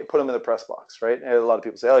go, okay, put him in the press box, right? And a lot of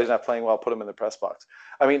people say, oh, he's not playing well, put him in the press box.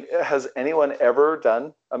 I mean, has anyone ever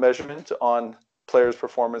done a measurement on players'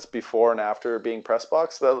 performance before and after being press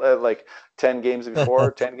box, like 10 games before,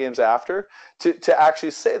 10 games after, to actually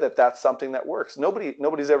say that that's something that works?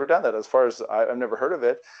 Nobody's ever done that, as far as I've never heard of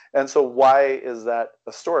it. And so why is that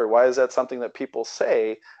a story? Why is that something that people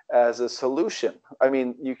say as a solution? I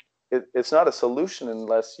mean, it's not a solution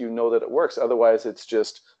unless you know that it works. Otherwise, it's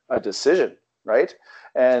just a decision, right?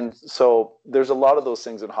 And so there's a lot of those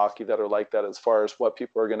things in hockey that are like that, as far as what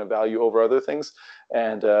people are going to value over other things.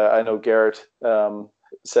 And I know Garrett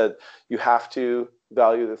said you have to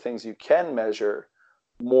value the things you can measure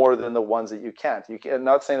more than the ones that you can't.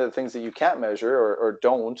 Not saying that the things that you can't measure or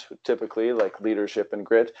don't typically, like leadership and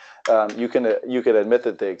grit, you can admit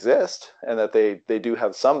that they exist and that they do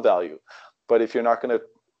have some value. But if you're not going to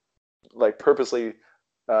like purposely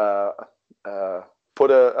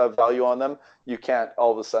put a value on them, you can't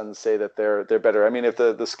all of a sudden say that they're better. I mean, if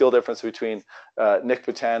the skill difference between Nick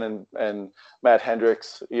Petan and Matt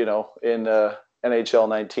Hendricks, in NHL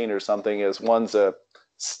 19 or something, is one's a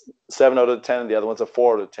 7 out of 10 and the other one's a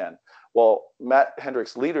 4 out of 10. Well, Matt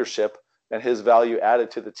Hendricks' leadership and his value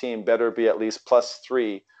added to the team better be at least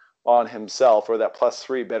 +3 on himself, or that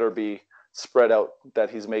 +3 better be spread out, that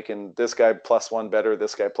he's making this guy +1 better,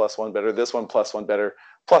 this guy +1 better, this one +1 better,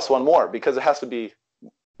 +1 more, because it has to be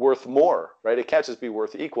worth more, right? It can't just be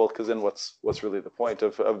worth equal, because then what's really the point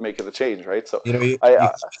of making the change, right? So you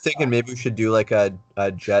thinking maybe we should do like a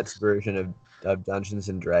Jets version of Dungeons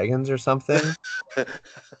and Dragons or something?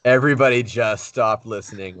 Everybody just stopped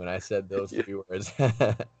listening when I said those 3 words.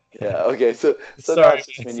 Yeah. Okay. So sorry. That's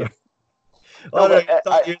just me.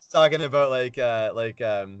 You're talking about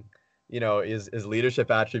his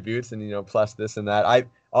leadership attributes and plus this and that.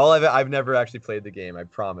 I've never actually played the game. I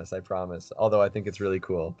promise. Although I think it's really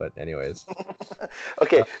cool. But anyways.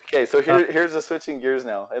 Okay. So here's the switching gears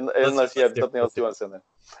now, unless you have something else you want to say then.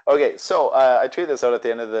 Okay. So I tweeted this out at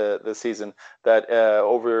the end of the season that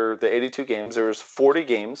over the 82 games, there was 40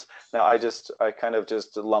 games. Now I kind of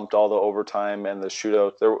just lumped all the overtime and the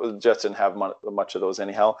shootout. The Jets didn't have much of those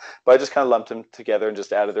anyhow, but I just kind of lumped them together and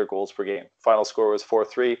just added their goals per game. Final score was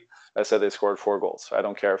 4-3. I said they scored 4 goals. I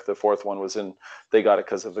don't care if the fourth one was they got it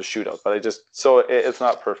because of a shootout, but it's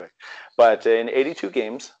not perfect. But in 82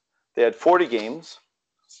 games, they had 40 games,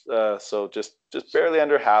 so just barely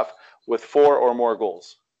under half, with 4 or more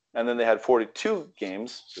goals. And then they had 42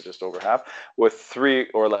 games, so just over half, with 3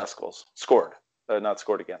 or less goals scored, not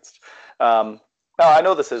scored against. Now, I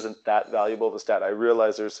know this isn't that valuable of a stat. I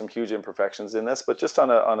realize there's some huge imperfections in this, but just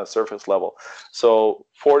on a surface level. So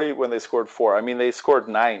 40 when they scored 4. I mean, they scored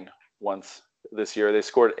 9 once this year. They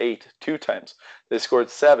scored 8 2 times. They scored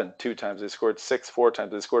 7 2 times. They scored 6 4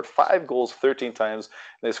 times. They scored 5 goals 13 times.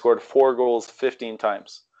 And they scored 4 goals 15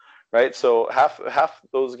 times. Right? So half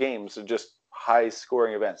those games are just high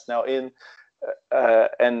scoring events. Now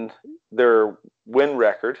and their win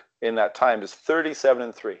record in that time is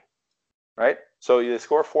 37-3. Right? So they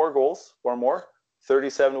score 4 goals or more,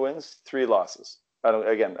 37 wins, 3 losses. I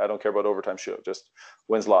don't care about overtime shootout, just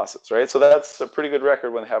wins, losses, right? So that's a pretty good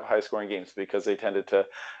record when they have high-scoring games because they tended to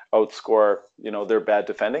outscore, their bad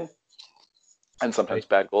defending and sometimes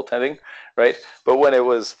bad goaltending, right? But when it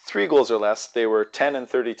was 3 goals or less, they were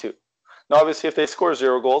 10-32. Now, obviously, if they score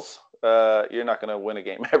 0 goals, you're not going to win a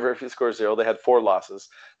game ever if you score 0. They had 4 losses,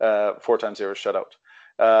 4 times they were shut out.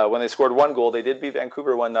 When they scored 1 goal, they did beat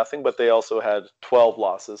Vancouver 1-0, but they also had 12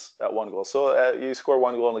 losses at 1 goal. So you score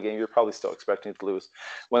 1 goal in a game, you're probably still expecting to lose.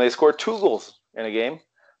 When they score 2 goals in a game,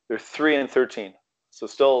 they're 3-13. So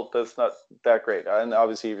still, that's not that great. And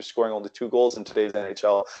obviously, if you're scoring only 2 goals in today's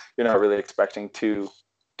NHL, you're not really expecting to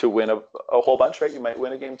win a whole bunch, right? You might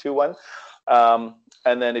win a game 2-1.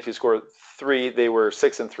 And then if you score 3, they were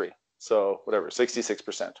 6-3. So whatever,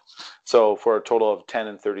 66%. So for a total of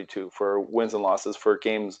 10-32 for wins and losses for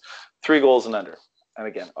games 3 goals and under. And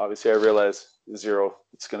again, obviously I realize 0,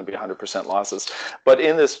 it's going to be 100% losses. But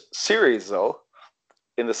in this series though,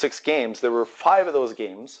 in the 6 games, there were 5 of those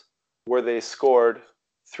games where they scored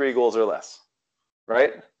 3 goals or less,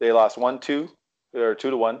 right? They lost 1-2 or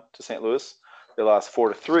 2-1 to St. Louis. They lost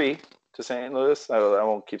 4-3 to St. Louis. I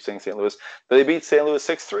won't keep saying St. Louis. But they beat St. Louis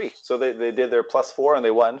 6-3. So they did their +4 and they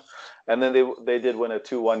won. And then they did win a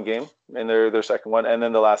 2-1 game in their second one. And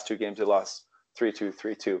then the last 2 games they lost 3-2,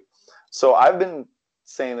 3-2. So I've been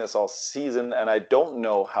saying this all season, and I don't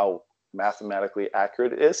know how mathematically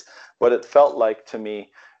accurate it is, but it felt like to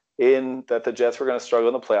me that the Jets were going to struggle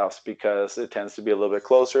in the playoffs because it tends to be a little bit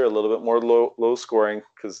closer, a little bit more low scoring,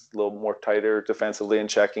 because a little more tighter defensively and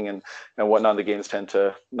checking and whatnot. The games tend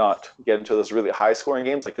to not get into those really high scoring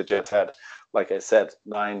games like the Jets had, like I said,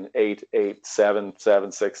 9-8, 8-7,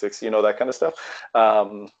 7-6, that kind of stuff,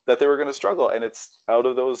 that they were going to struggle. And it's out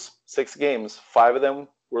of those 6 games, 5 of them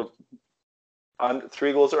were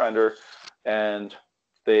 3 goals or under, and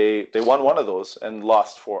they won 1 of those and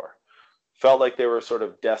lost 4. Felt like they were sort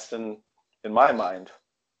of destined, in my mind,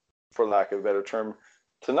 for lack of a better term,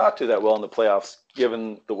 to not do that well in the playoffs,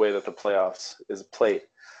 given the way that the playoffs is played.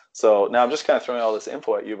 So now I'm just kind of throwing all this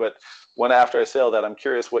info at you, but after I say all that, I'm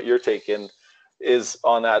curious what your take is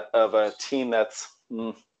on that of a team that's,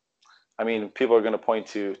 people are going to point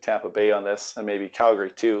to Tampa Bay on this and maybe Calgary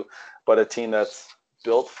too, but a team that's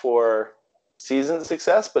built for season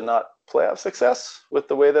success, but not playoff success with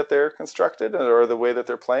the way that they're constructed or the way that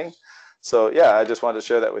they're playing. So, yeah, I just wanted to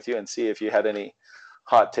share that with you and see if you had any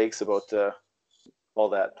hot takes about all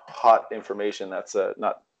that hot information that's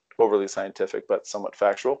not overly scientific, but somewhat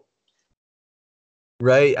factual.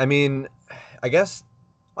 Right. I mean, I guess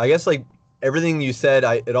like everything you said,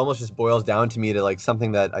 it almost just boils down to me to like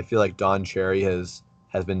something that I feel like Don Cherry has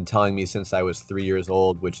been telling me since I was 3 years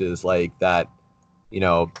old, which is like that,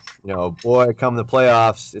 boy, come the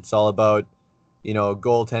playoffs, it's all about,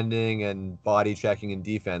 goaltending and body checking and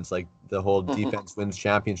defense, like the whole defense wins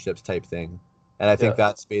championships type thing. And I think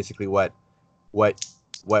that's basically what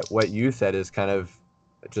you said is kind of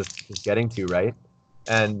just getting to, right?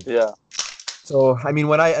 And so I mean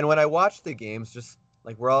when I watch the games, just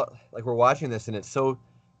like we're watching this and it's so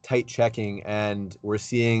tight checking and we're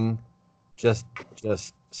seeing just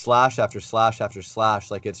slash after slash after slash,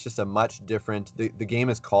 like it's just a much different, the game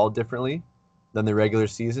is called differently than the regular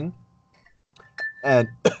season. And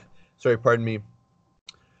sorry, pardon me.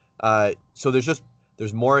 So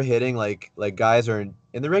there's more hitting, like guys are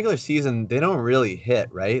in the regular season, they don't really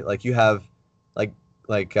hit, right? Like you have like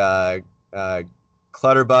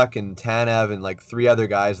Clutterbuck and Tanev and like 3 other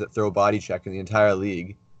guys that throw body check in the entire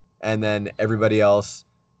league. And then everybody else,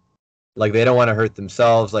 like they don't want to hurt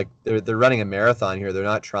themselves. Like they're running a marathon here. They're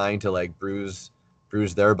not trying to like bruise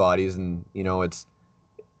their bodies, and it's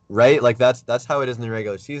right. Like that's how it is in the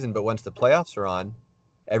regular season. But once the playoffs are on,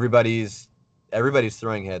 everybody's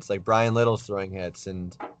throwing hits. Like Brian Little's throwing hits,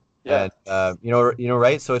 and right.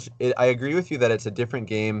 So I agree with you that it's a different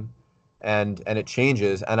game, and it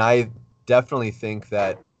changes. And I definitely think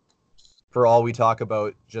that for all we talk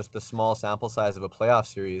about just the small sample size of a playoff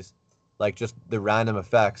series, like just the random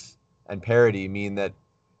effects and parity mean that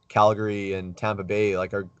Calgary and Tampa Bay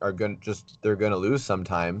are going to lose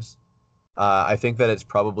sometimes. I think that it's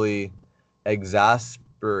probably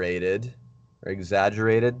exasperated or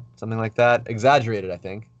exaggerated, something like that. Exaggerated, I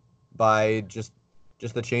think, by just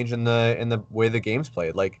the change in the way the game's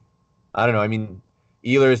played. Like, I don't know. I mean,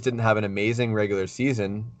 Ehlers didn't have an amazing regular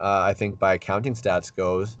season, I think, by counting stats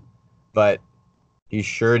goes, but he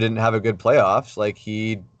sure didn't have a good playoffs. Like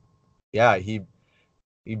he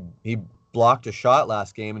blocked a shot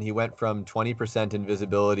last game and he went from 20%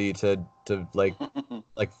 invisibility to like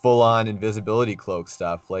full on invisibility cloak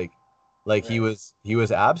stuff. Like he was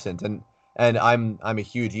absent, and I'm a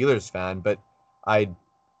huge Ehlers fan, but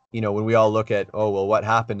when we all look at, oh, well, what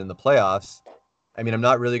happened in the playoffs? I mean, I'm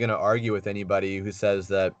not really going to argue with anybody who says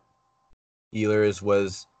that Ehlers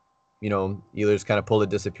kind of pulled a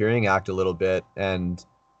disappearing act a little bit, and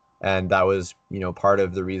that was, part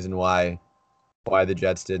of the reason why the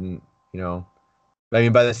Jets didn't, I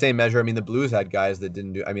mean, by the same measure, I mean, the Blues had guys that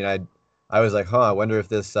didn't do. I mean, I was like, I wonder if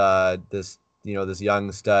this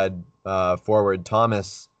young stud forward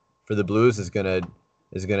Thomas for the Blues is gonna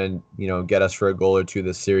get us for a goal or two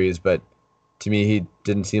this series. But to me, he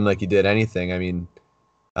didn't seem like he did anything. I mean,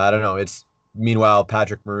 I don't know. Meanwhile,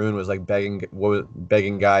 Patrick Maroon was like begging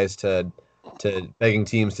guys begging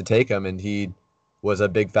teams to take him, and he was a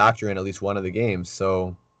big factor in at least one of the games.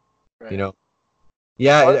 So, right.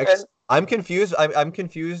 Yeah, I'm confused. I'm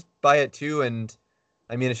confused by it too, and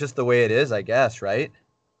I mean, it's just the way it is, I guess, right?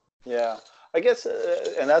 Yeah, I guess,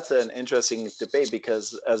 and that's an interesting debate,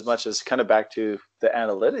 because as much as kind of back to the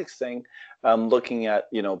analytics thing, looking at,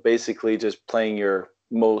 basically just playing your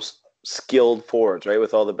most skilled forwards, right,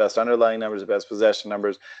 with all the best underlying numbers, the best possession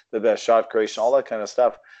numbers, the best shot creation, all that kind of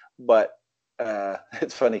stuff. But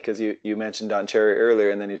it's funny because you mentioned Don Cherry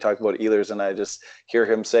earlier, and then you talked about Ehlers, and I just hear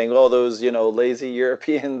him saying, "Oh, those lazy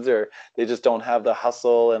Europeans, or they just don't have the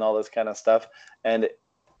hustle and all this kind of stuff." And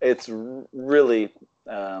it's really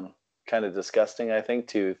kind of disgusting, I think,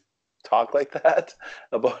 to talk like that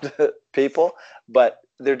about people. But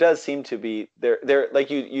there does seem to be there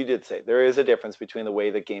like you did say, there is a difference between the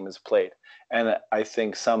way the game is played, and I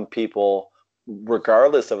think some people,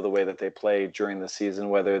 regardless of the way that they play during the season,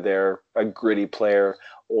 whether they're a gritty player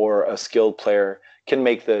or a skilled player, can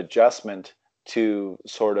make the adjustment to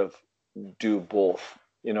sort of do both.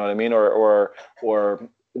 You know what I mean? Or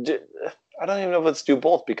I don't even know if it's do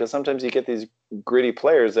both, because sometimes you get these gritty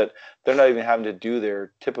players that they're not even having to do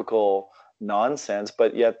their typical nonsense,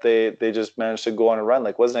 but yet they just managed to go on a run.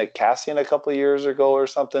 Like, wasn't it Cassian a couple of years ago or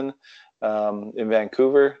something in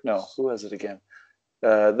Vancouver? No, who was it again?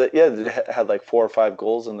 They had like 4 or 5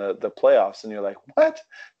 goals in the playoffs, and you're like, what?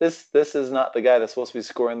 This is not the guy that's supposed to be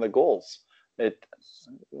scoring the goals.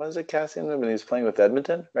 Was it Cassian when he was playing with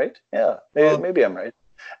Edmonton, right? Yeah, maybe I'm right.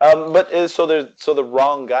 So the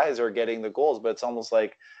wrong guys are getting the goals, but it's almost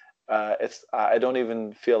like I don't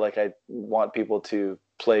even feel like I want people to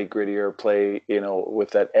play gritty or play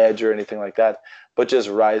with that edge or anything like that, but just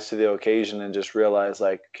rise to the occasion and just realize,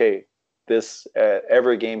 like, okay, this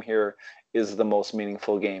every game here is the most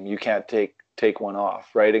meaningful game. You can't take one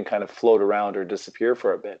off, right, and kind of float around or disappear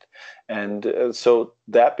for a bit. And so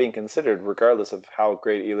that being considered, regardless of how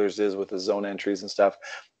great Ehlers is with his zone entries and stuff,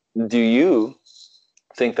 do you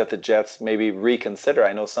think that the Jets maybe reconsider?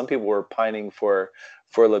 I know some people were pining for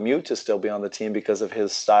Lemieux to still be on the team because of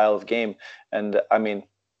his style of game. And I mean,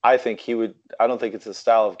 I think he would, I don't think it's his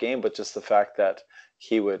style of game, but just the fact that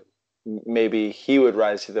he would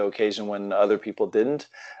rise to the occasion when other people didn't.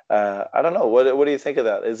 I don't know. What do you think of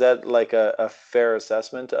that? Is that like a fair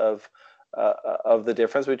assessment of the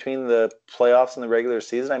difference between the playoffs and the regular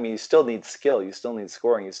season? I mean, you still need skill, you still need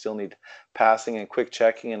scoring, you still need passing and quick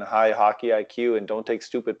checking and high hockey IQ, and don't take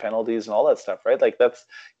stupid penalties and all that stuff, right? Like,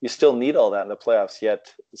 you still need all that in the playoffs.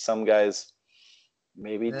 Yet some guys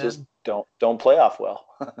maybe just don't play off well.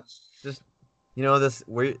 Just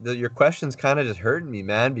your question's kind of just hurting me,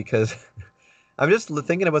 man, because I'm just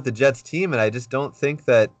thinking about the Jets team, and I just don't think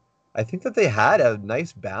that. I think that they had a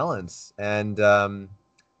nice balance, and I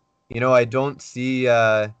don't see.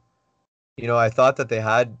 I thought that they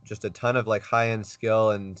had just a ton of like high end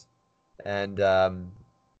skill, and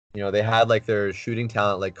they had like their shooting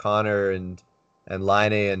talent, like Connor and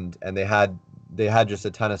Laine, and they had just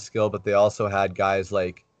a ton of skill, but they also had guys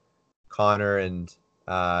like Connor and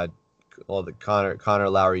Connor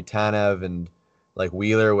Lowry Tanev, and like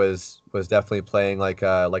Wheeler was definitely playing like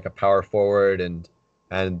a power forward, and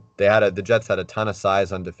the Jets had a ton of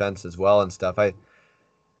size on defense as well and stuff. I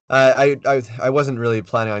wasn't really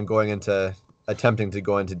planning on attempting to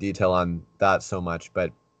go into detail on that so much,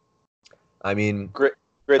 but I mean, grit.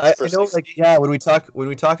 I know, like, yeah, when we talk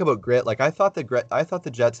about grit, like I thought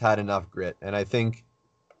the Jets had enough grit, and I think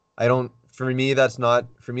for me that's not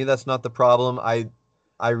the problem.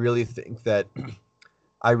 I really think that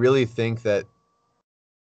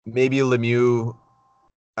maybe Lemieux.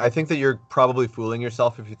 I think that you're probably fooling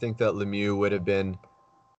yourself if you think that Lemieux would have been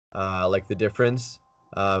like the difference.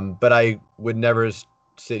 But I would never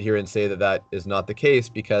sit here and say that is not the case,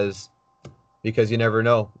 because you never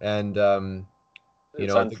know. And the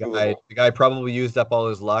guy probably used up all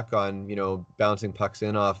his luck on bouncing pucks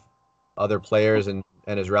in off other players and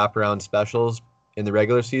his wraparound specials in the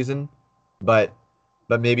regular season, but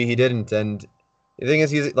maybe he didn't. And the thing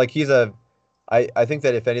is, I think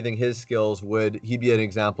that if anything, his skills he'd be an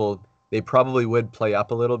example. They probably would play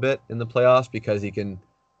up a little bit in the playoffs because he can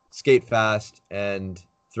skate fast and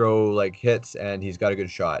throw like hits, and he's got a good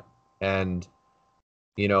shot. And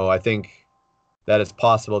I think that it's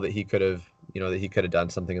possible that he could have done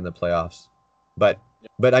something in the playoffs. But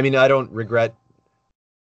I mean, I don't regret.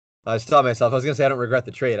 I stopped myself. I was gonna say I don't regret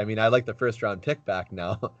the trade. I mean, I like the first round pick back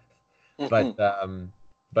now, but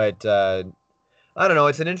I don't know.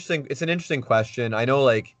 It's an interesting question. I know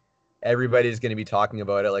like everybody's going to be talking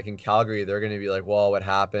about it. Like in Calgary, they're going to be like, "Well, what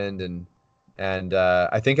happened?" And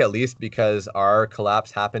I think at least because our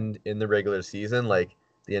collapse happened in the regular season, like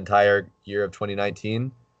the entire year of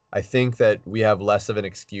 2019, I think that we have less of an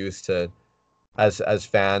excuse to, as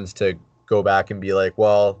fans, to go back and be like,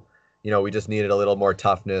 "Well, we just needed a little more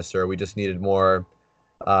toughness, or we just needed more,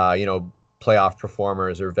 playoff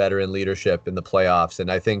performers or veteran leadership in the playoffs."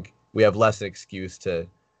 And I think we have less an excuse to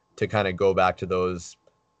kind of go back to those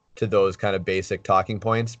kind of basic talking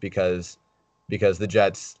points because the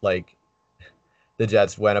Jets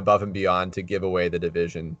went above and beyond to give away the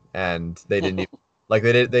division, and they didn't even, we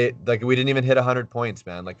didn't even hit 100 points,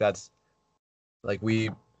 man. Like that's like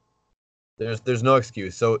there's no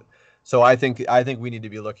excuse. So I think we need to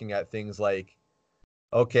be looking at things like,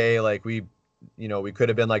 okay, like we could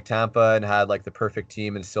have been like Tampa and had like the perfect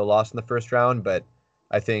team and still lost in the first round, but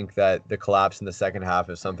I think that the collapse in the second half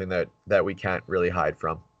is something that we can't really hide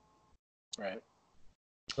from. Right.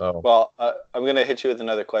 So. Well, I'm going to hit you with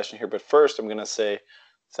another question here, but first I'm going to say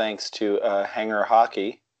thanks to Hanger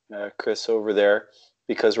Hockey, Chris over there,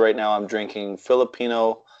 because right now I'm drinking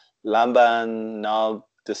Filipino Lambanog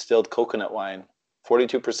distilled coconut wine,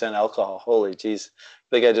 42% alcohol. Holy jeez.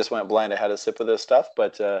 I think I just went blind. I had a sip of this stuff,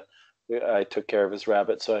 but I took care of his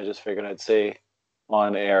rabbit, so I just figured I'd say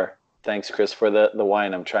on air, thanks, Chris, for the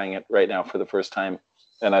wine. I'm trying it right now for the first time,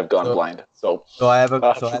 and I've gone blind. So I have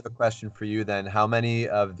a question for you then. How many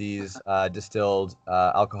of these distilled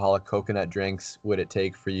alcoholic coconut drinks would it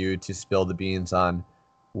take for you to spill the beans on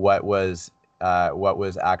what was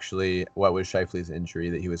Scheifele's injury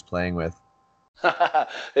that he was playing with? I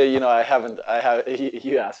haven't.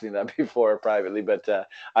 You asked me that before privately, but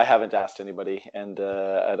I haven't asked anybody, and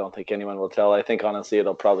I don't think anyone will tell. I think honestly,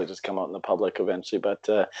 it'll probably just come out in the public eventually. But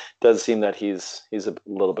it does seem that he's a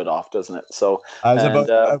little bit off, doesn't it? So I was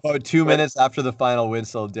about 2 minutes after the final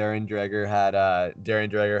whistle. Darren Dreger had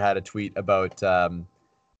a tweet about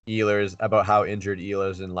Ehlers, about how injured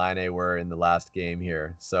Ehlers and Laine were in the last game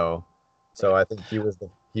here. So I think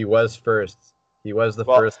he was first. He was the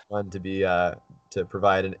first one to be to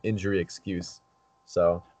provide an injury excuse.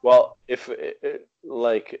 So if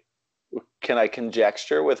can I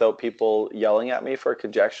conjecture without people yelling at me for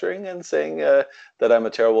conjecturing and saying that I'm a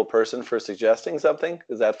terrible person for suggesting something?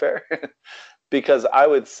 Is that fair? Because I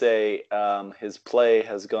would say his play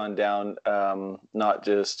has gone down, not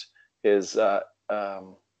just his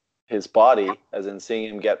body, as in seeing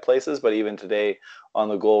him get places, but even today on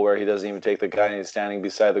the goal where he doesn't even take the guy and he's standing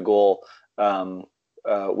beside the goal,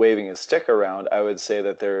 waving his stick around. I would say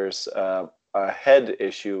that there's a head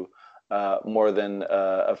issue more than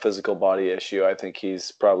a physical body issue. I think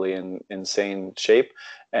he's probably in insane shape,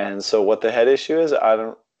 and so what the head issue is, I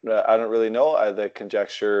don't really know. The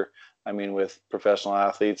conjecture, I mean, with professional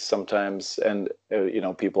athletes sometimes, and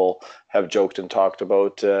people have joked and talked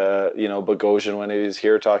about Bogosian when he was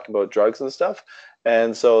here talking about drugs and stuff,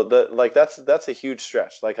 and so that's a huge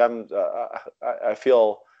stretch. Like I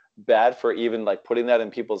feel bad for even like putting that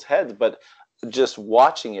in people's heads, but just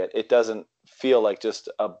watching it doesn't feel like just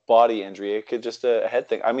a body injury. It could just a head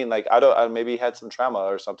thing. I mean, like maybe he had some trauma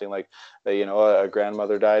or something, like a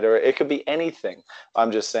grandmother died, or it could be anything.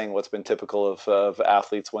 I'm just saying what's been typical of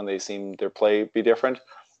athletes when they seem their play be different.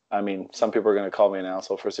 I mean, some people are going to call me an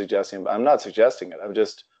asshole for suggesting, but I'm not suggesting it. I'm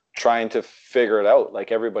just trying to figure it out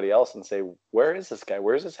like everybody else and say, where is this guy?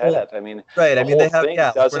 Where's his head at? I mean, right. I mean, they have,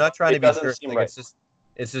 we're not trying to be doesn't seem right.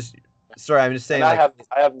 It's just, sorry, I'm just saying. I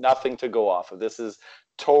have nothing to go off of. This is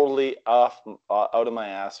totally out of my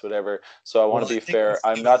ass, whatever. So I want to be fair.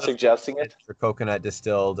 I'm not suggesting it. For coconut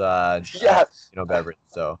distilled, beverage.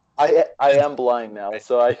 So I am blind now.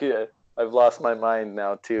 So I've lost my mind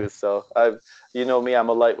now too. So me, I'm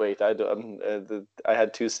a lightweight. I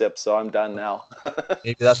had 2 sips, so I'm done now.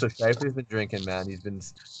 Maybe that's what Scheifele's been drinking, man. He's been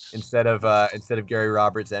instead of Gary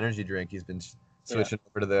Roberts' energy drink, he's been switching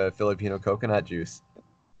over to the Filipino coconut juice.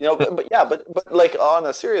 But like on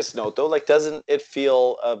a serious note though, like doesn't it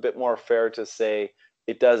feel a bit more fair to say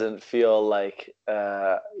it doesn't feel like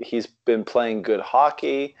he's been playing good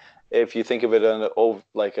hockey? If you think of it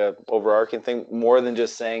like a overarching thing, more than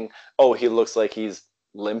just saying, oh, he looks like he's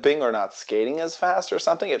limping or not skating as fast or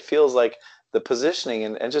something, it feels like the positioning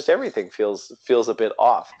and just everything feels a bit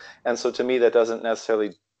off. And so to me, that doesn't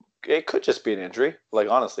necessarily. It could just be an injury. Like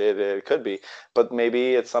honestly, it could be, but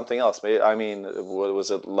maybe it's something else. Maybe, I mean, what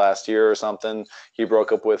was it last year or something? He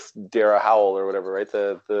broke up with Dara Howell or whatever, right?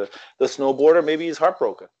 The snowboarder. Maybe he's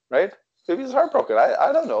heartbroken, right? Maybe he's heartbroken.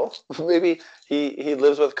 I don't know. Maybe he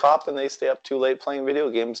lives with Cop and they stay up too late playing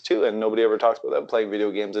video games too, and nobody ever talks about them playing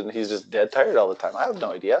video games, and he's just dead tired all the time. I have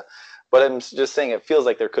no idea, but I'm just saying it feels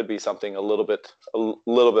like there could be something a little bit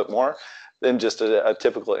more than just a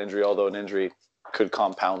typical injury. Although an injury could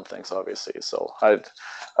compound things, obviously. So I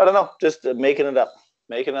don't know. Just making it up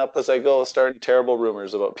as I go, starting terrible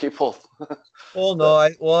rumors about people. Well, no,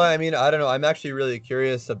 I mean, I don't know. I'm actually really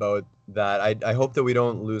curious about that. I hope that we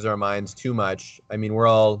don't lose our minds too much. I mean, we're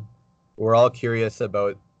all curious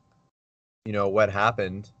about, what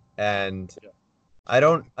happened, and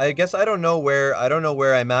I guess I don't know where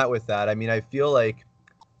I'm at with that. I mean, I feel like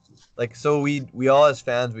so we all as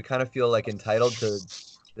fans, we kind of feel like entitled to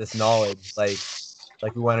this knowledge,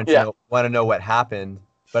 like we wanted to know what happened,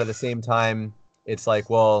 but at the same time, it's like,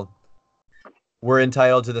 well, we're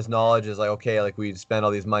entitled to this knowledge. Is like, okay, like we spend all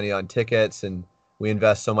these money on tickets and we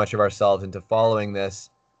invest so much of ourselves into following this,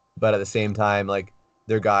 but at the same time, like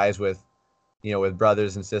they're guys with, with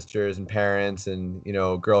brothers and sisters and parents and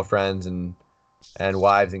girlfriends and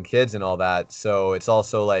wives and kids and all that. So it's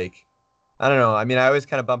also like, I don't know. I mean, I always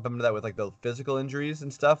kind of bump into that with like the physical injuries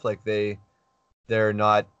and stuff. Like they're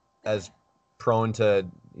not as prone to,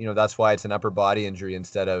 that's why it's an upper body injury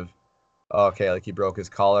instead of, oh, okay, like he broke his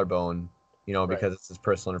collarbone, because it's his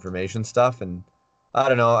personal information stuff. And I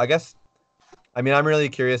don't know, I guess, I mean, I'm really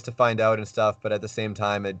curious to find out and stuff, but at the same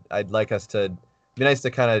time, I'd like us to, be nice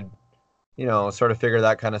to kind of, sort of figure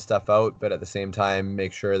that kind of stuff out, but at the same time,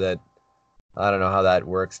 make sure that, I don't know how that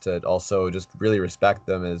works, to also just really respect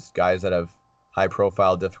them as guys that have high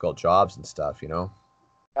profile, difficult jobs and stuff,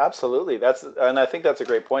 Absolutely. And I think that's a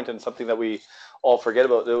great point, and something that we all forget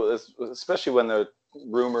about, especially when the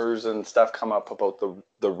rumors and stuff come up about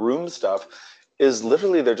the room stuff, is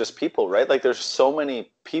literally they're just people, right? Like there's so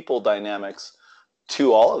many people dynamics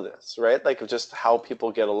to all of this, right? Like just how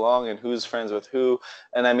people get along and who's friends with who.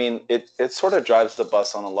 And I mean, it sort of drives the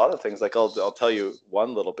bus on a lot of things. Like I'll tell you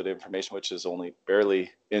one little bit of information, which is only barely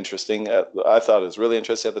interesting. I thought it was really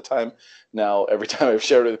interesting at the time. Now, every time I've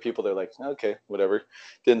shared it with people, they're like, okay, whatever.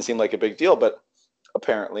 Didn't seem like a big deal. But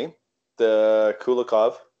apparently the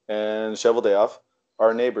Kulikov and Cheveldayoff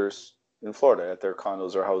are neighbors in Florida at their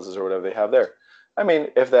condos or houses or whatever they have there. I mean,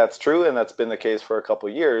 if that's true, and that's been the case for a couple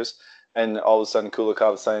of years, and all of a sudden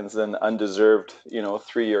Kulikov signs an undeserved,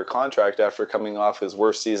 3-year contract after coming off his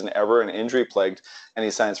worst season ever and injury plagued, and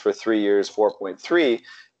he signs for 3 years, 4.3.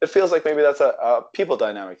 It feels like maybe that's a people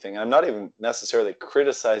dynamic thing. I'm not even necessarily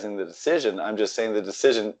criticizing the decision. I'm just saying the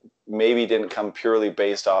decision maybe didn't come purely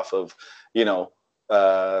based off of,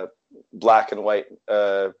 black and white,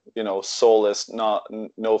 soulless,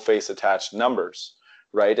 no face attached numbers,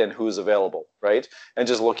 right? And who's available, right? And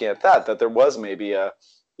just looking at that there was maybe a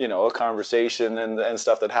conversation and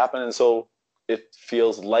stuff that happened. And so it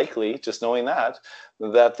feels likely, just knowing that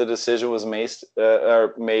the decision was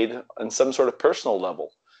made on some sort of personal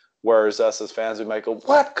level. Whereas us as fans, we might go,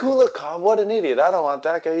 what, Kulikov? What an idiot. I don't want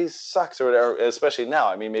that guy. He sucks, or whatever, especially now.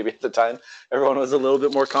 I mean, maybe at the time, everyone was a little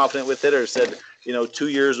bit more confident with it, or said, 2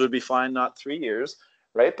 years would be fine, not 3 years,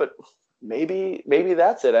 right? But maybe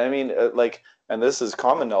that's it. I mean, and this is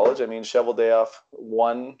common knowledge. I mean, Cheveldayoff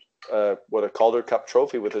won a Calder Cup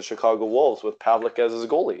trophy with the Chicago Wolves with Pavlik as his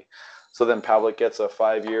goalie. So then Pavlik gets a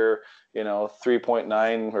 5-year,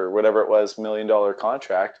 $3.9 or whatever it was $1 million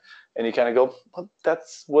contract. And you kind of go, well, that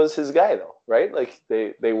was his guy though, right? Like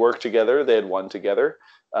they worked together, they had won together,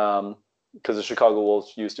 because the Chicago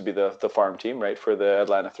Wolves used to be the farm team, right, for the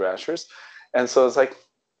Atlanta Thrashers. And so it's like,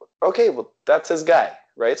 okay, well, that's his guy,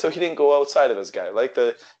 right? So he didn't go outside of his guy. Like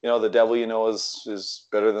the devil is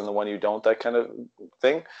better than the one you don't, that kind of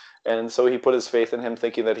thing. And so he put his faith in him,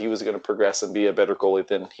 thinking that he was going to progress and be a better goalie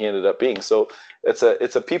than he ended up being. So it's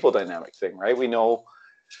a people dynamic thing, right? We know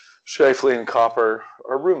Scheifele and Copper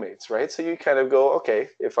are roommates, right? So you kind of go, okay,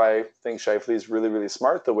 if I think Scheifele is really, really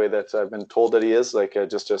smart, the way that I've been told that he is, like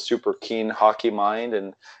just a super keen hockey mind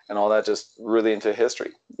and all that, just really into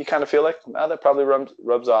history, you kind of feel like that probably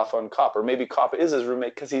rubs off on Copper. Maybe Copper is his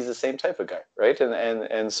roommate because he's the same type of guy, right?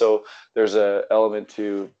 And so there's a element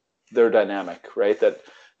to their dynamic, right, that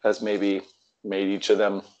has maybe made each of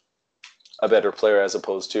them a better player as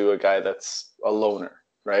opposed to a guy that's a loner,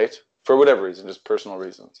 right? For whatever reason, just personal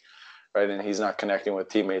reasons, right? And he's not connecting with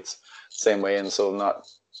teammates same way, and so not,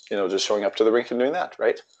 just showing up to the rink and doing that,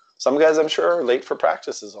 right? Some guys, I'm sure, are late for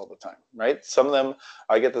practices all the time, right? Some of them,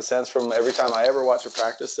 I get the sense from every time I ever watch a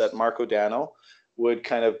practice that Marco Dano would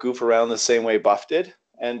kind of goof around the same way Buff did,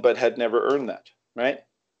 but had never earned that, right?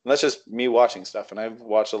 And that's just me watching stuff. And I've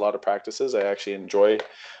watched a lot of practices. I actually enjoy,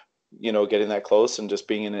 getting that close and just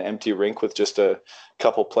being in an empty rink with just a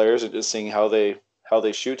couple players and just seeing how they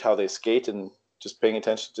shoot, how they skate, and just paying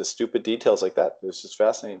attention to stupid details like that. It's just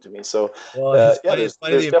fascinating to me. So, it's funny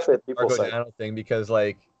there's definitely a people Marco side. Dano thing, because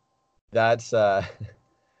like that's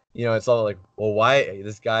it's all like, well, why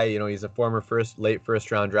this guy, he's a former late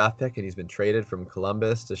first round draft pick, and he's been traded from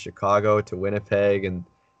Columbus to Chicago to Winnipeg and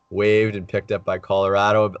waived and picked up by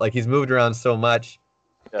Colorado. But, like, he's moved around so much,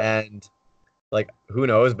 and like, who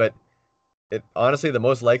knows? But honestly, the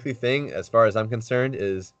most likely thing, as far as I'm concerned,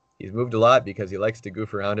 is he's moved a lot because he likes to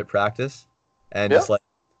goof around at practice, and just like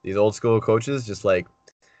these old school coaches, just like,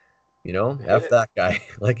 F that guy,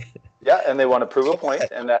 like. Yeah, and they want to prove a point,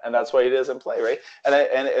 and that's why he doesn't play, right? And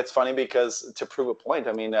it's funny because to prove a point,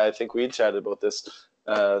 I mean, I think we chatted about this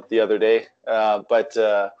the other day, but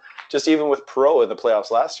just even with Perreault in the playoffs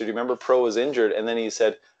last year, do you remember Perreault was injured, and then he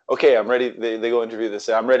said, "Okay, I'm ready." They go interview this.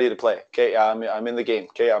 I'm ready to play. Okay, I'm in the game.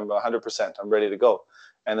 Okay, I'm 100%. I'm ready to go.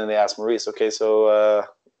 And then they ask Maurice, "Okay, so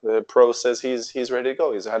Perreault says he's ready to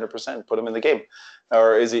go. He's 100%. Put him in the game,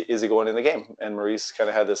 or is he going in the game?" And Maurice kind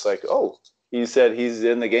of had this like, "Oh." He said he's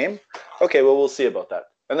in the game. Okay, well, we'll see about that.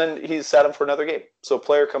 And then he sat him for another game. So a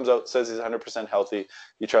player comes out, says he's 100% healthy.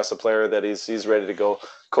 You trust a player that he's ready to go.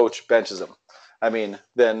 Coach benches him. I mean,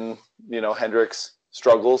 then, Hendricks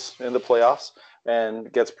struggles in the playoffs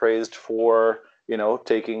and gets praised for,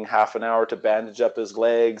 taking half an hour to bandage up his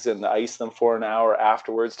legs and ice them for an hour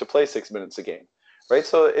afterwards to play 6 minutes a game. Right?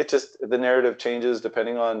 So the narrative changes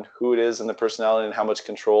depending on who it is and the personality and how much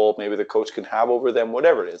control maybe the coach can have over them,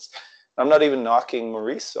 whatever it is. I'm not even knocking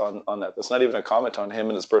Maurice on that. That's not even a comment on him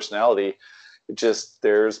and his personality. It just,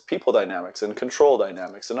 there's people dynamics and control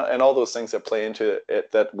dynamics and all those things that play into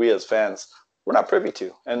it that we as fans, we're not privy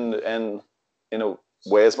to. And in a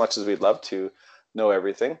way, as much as we'd love to know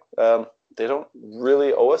everything, they don't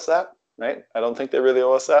really owe us that, right? I don't think they really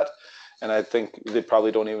owe us that. And I think they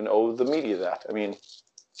probably don't even owe the media that. I mean,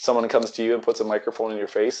 someone comes to you and puts a microphone in your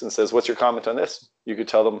face and says, "What's your comment on this?" You could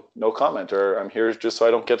tell them no comment, or "I'm here just so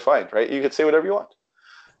I don't get fined," right? You could say whatever you want.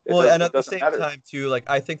 And at the same time too, like,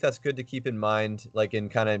 I think that's good to keep in mind, like, in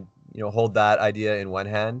kind of, hold that idea in one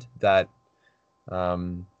hand, that,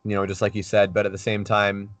 just like you said, but at the same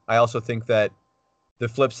time, I also think that the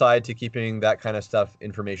flip side to keeping that kind of stuff,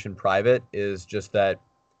 information, private, is just that,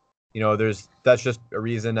 that's just a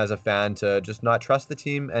reason as a fan to just not trust the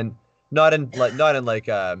team, and not in like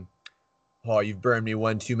oh, you've burned me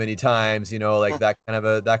one too many times, like that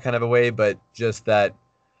kind of a way, but just that,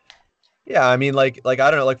 yeah, I mean, like I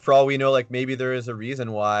don't know, like, for all we know, like, maybe there is a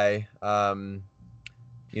reason why,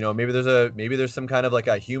 maybe there's some kind of like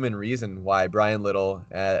a human reason why Brian Little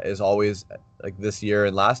is always, like, this year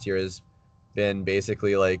and last year has been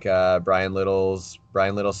basically like Brian Little's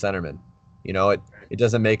centerman. It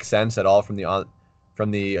doesn't make sense at all from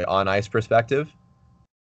the on ice perspective.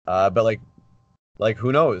 But like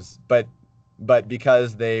who knows? But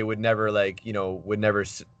because they would never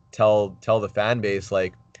tell the fan base,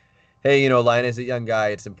 like, hey, Laine is a young guy.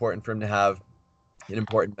 It's important for him to have an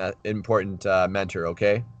important mentor.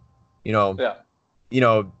 Okay,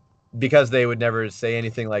 because they would never say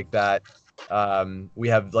anything like that. We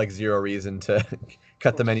have like zero reason to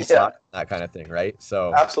cut them any slack, that kind of thing, right?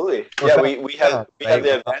 So absolutely, yeah. We have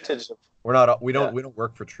the advantage of. We don't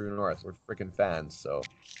work for True North. We're freaking fans, so.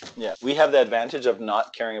 Yeah, we have the advantage of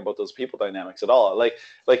not caring about those people dynamics at all. Like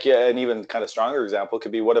an even kind of stronger example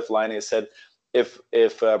could be, what if Laine said, if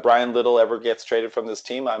Brian Little ever gets traded from this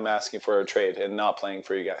team, I'm asking for a trade and not playing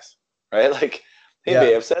for you guys, right? Like, he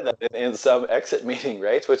may have said that in some exit meeting,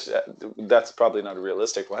 right? Which that's probably not a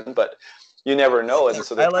realistic one, but you never know. And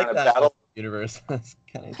so they kind of battle. Universe.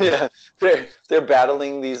 Yeah, they're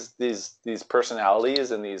battling these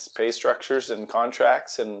personalities and these pay structures and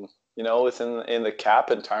contracts and within in the cap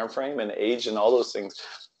and time frame and age and all those things,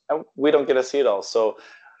 and we don't get to see it all. So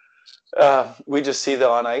we just see the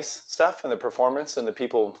on ice stuff and the performance and the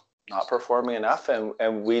people not performing enough,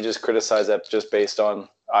 and we just criticize that just based on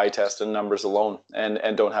eye test and numbers alone,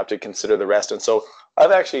 and don't have to consider the rest. And so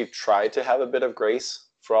I've actually tried to have a bit of grace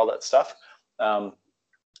for all that stuff.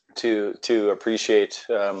 To appreciate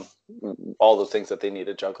all the things that they need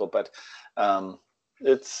to juggle, but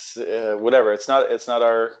it's whatever. It's not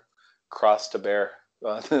our cross to bear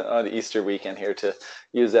on Easter weekend here, to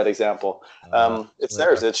use that example. It's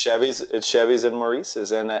theirs. It's Chevy's and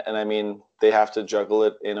Maurice's, and I mean, they have to juggle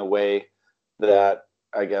it in a way that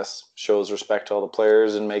I guess, shows respect to all the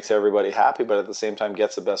players and makes everybody happy, but at the same time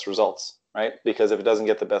gets the best results, right? Because if it doesn't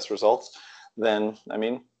get the best results, then I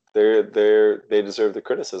mean, they deserve the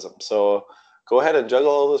criticism. So go ahead and juggle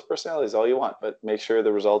all those personalities all you want, but make sure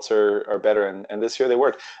the results are better. And this year they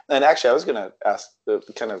worked. And actually, I was going to ask, the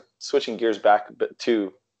kind of switching gears back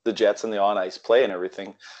to the Jets and the on ice play and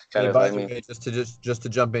everything. By the way, just to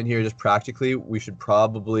jump in here, just practically, we should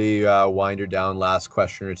probably wind her down last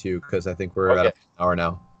question or two, because I think we're at an hour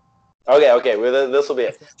now. Okay. Well, this will be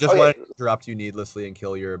it. Just wanted to interrupt you needlessly and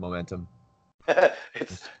kill your momentum.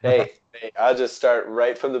 Hey, I'll just start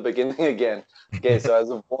right from the beginning again. Okay, so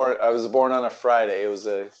I was born on a Friday. It was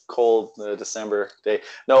a cold December day.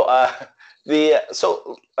 No,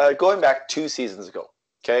 going back 2 seasons ago.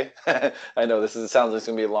 Okay, I know this sounds like it's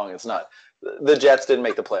gonna be long. It's not. The Jets didn't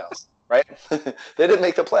make the playoffs, right? They didn't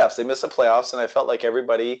make the playoffs. They missed the playoffs, and I felt like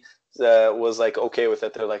everybody was like okay with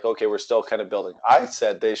it. They're like, okay, we're still kind of building. I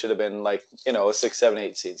said they should have been like, a 6, 7,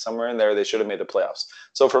 8 seed, somewhere in there. They should have made the playoffs.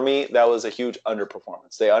 So for me, that was a huge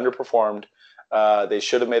underperformance. They underperformed. They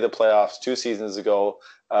should have made the playoffs 2 seasons ago.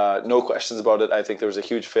 No questions about it. I think there was a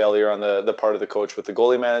huge failure on the part of the coach with the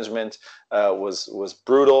goalie management. Was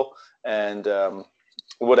brutal, and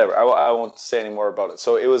whatever. I won't say any more about it.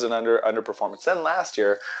 So it was an underperformance. Then last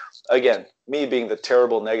year, again, me being the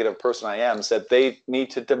terrible negative person I am, said they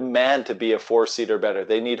need to demand to be a 4 seed or better.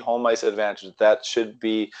 They need home ice advantage. That should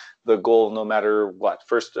be the goal, no matter what.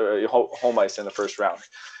 First, home ice in the first round,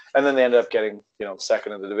 and then they ended up getting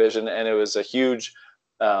second in the division, and it was a huge.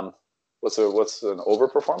 What's an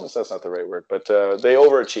overperformance? That's not the right word, but they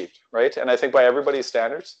overachieved, right? And I think by everybody's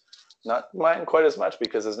standards. Not mine quite as much,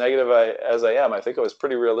 because as negative as I am, I think I was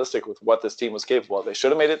pretty realistic with what this team was capable of. They should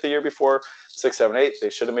have made it the year before, 6, 7, 8. They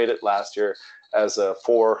should have made it last year as a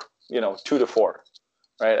 4, 2 to 4,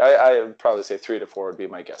 right? I would probably say 3 to 4 would be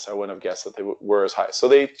my guess. I wouldn't have guessed that they were as high. So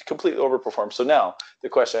they completely overperformed. So now the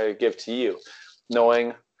question I give to you,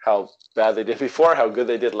 knowing how bad they did before, how good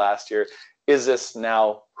they did last year, is this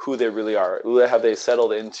now who they really are? Have they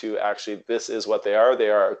settled into actually this is what they are? They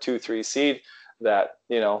are a 2, 3 seed that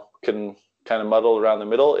can kind of muddle around the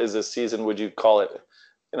middle. Is this season, would you call it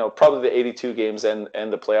probably the 82 games and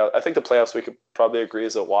the playoff? I think the playoffs we could probably agree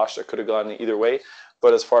is a wash that could have gone either way,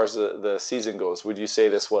 but as far as the season goes, would you say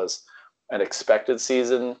this was an expected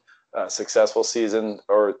season, a successful season,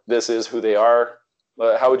 or this is who they are?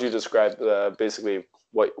 How would you describe basically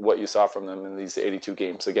what you saw from them in these 82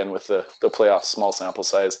 games, again with the playoff small sample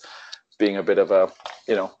size being a bit of a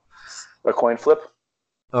a coin flip?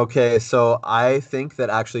 Okay, so I think that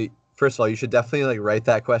actually, first of all, you should definitely write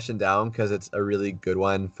that question down, because it's a really good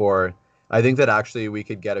one. I think that actually we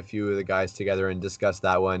could get a few of the guys together and discuss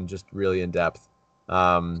that one just really in depth.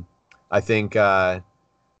 I think I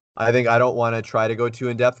don't want to try to go too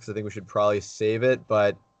in depth, because I think we should probably save it.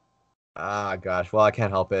 But gosh, well, I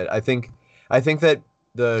can't help it. I think that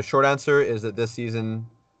the short answer is that this season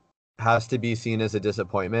has to be seen as a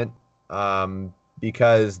disappointment.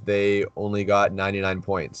 Because they only got 99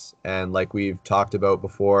 points. And like we've talked about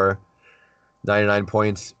before, 99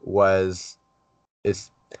 points we almost, I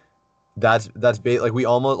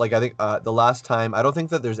think the last time, I don't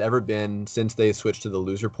think that there's ever been, since they switched to the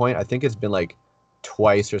loser point, I think it's been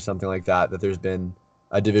twice or something like that there's been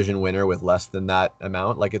a division winner with less than that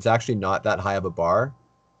amount. It's actually not that high of a bar.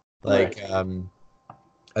 Right. I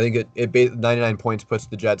think 99 points puts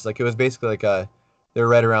the Jets, it was basically they're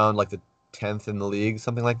right around the 10th in the league,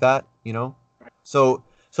 something like that, So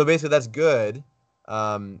basically that's good.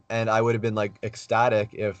 And I would have been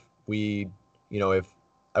ecstatic if if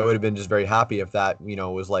I would have been just very happy if that,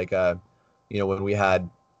 was when we had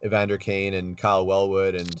Evander Kane and Kyle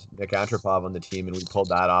Wellwood and Nick Antropov on the team and we pulled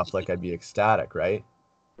that off, I'd be ecstatic, right?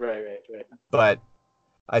 Right. But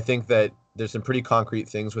I think that there's some pretty concrete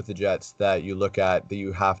things with the Jets that you look at that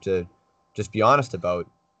you have to just be honest about.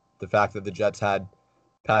 The fact that the Jets had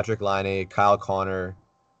Patrick Laine, Kyle Connor,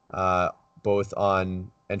 both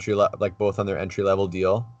on their entry level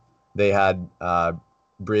deal. They had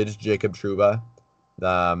Bridge Jacob Trouba.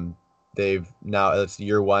 They've now, it's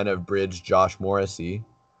year 1 of Bridge Josh Morrissey.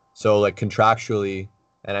 So contractually,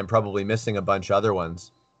 and I'm probably missing a bunch of other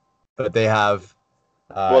ones, but they have.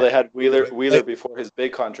 They had Wheeler before his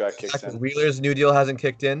big contract kicks in. Wheeler's new deal hasn't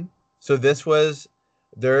kicked in, so this was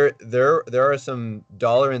there are some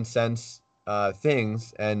dollar and cents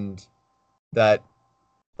things, and that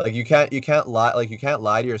you can't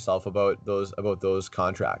lie to yourself about those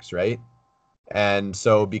contracts, right? And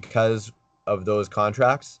so because of those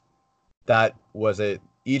contracts, that was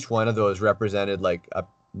each one of those represented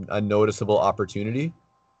a noticeable opportunity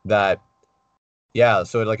that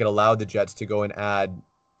so it allowed the Jets to go and add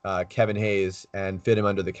Kevin Hayes and fit him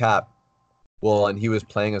under the cap. Well, and he was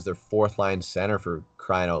playing as their fourth line center, for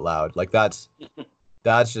crying out loud. Like that's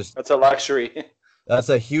just That's a luxury. that's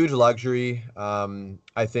a huge luxury.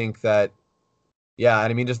 I think that, yeah,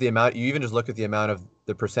 and I mean, just the amount, you even just look at the amount of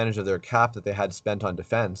the percentage of their cap that they had spent on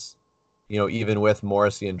defense, even with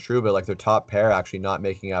Morrissey and Trouba, like their top pair actually not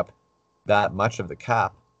making up that much of the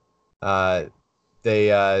cap. They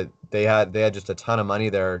had just a ton of money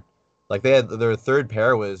there. Like their third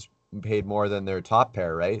pair was paid more than their top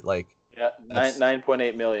pair, right? Like, yeah,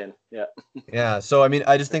 9.8 million. Yeah. Yeah. So I mean,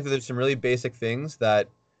 I just think that there's some really basic things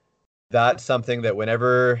that's something that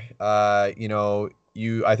whenever I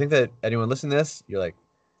think that anyone listening to this, you're like,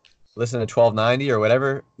 listen to 1290 or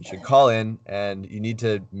whatever, you should call in and you need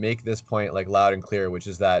to make this point like loud and clear, which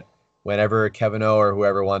is that whenever Kevin O or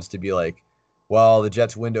whoever wants to be like, well, the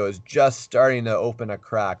Jets window is just starting to open a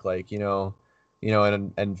crack, like, and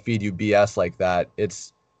feed you BS like that.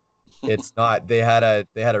 It's not. They had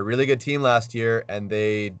a really good team last year, and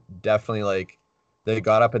they definitely they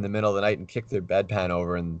got up in the middle of the night and kicked their bedpan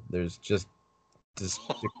over, and there's just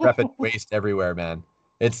decrepit waste everywhere, man.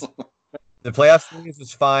 It's the playoff series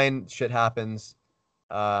was fine. Shit happens,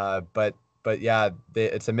 but yeah,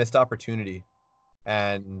 it's a missed opportunity,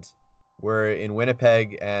 and we're in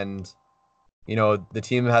Winnipeg, and the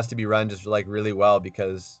team has to be run just like really well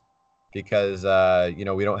because we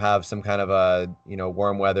don't have some kind of a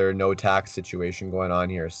warm weather no tax situation going on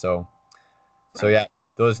here. So yeah,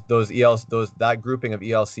 that grouping of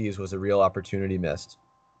ELCs was a real opportunity missed.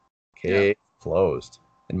 Okay, closed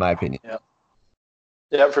in my opinion.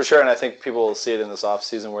 Yeah, for sure. And I think people will see it in this off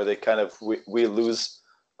season where they kind of we lose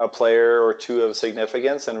a player or two of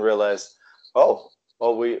significance and realize,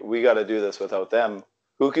 we got to do this without them.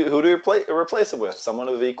 Who do we replace them with? Someone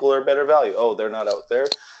of equal or better value. Oh, they're not out there.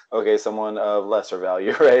 Okay, someone of lesser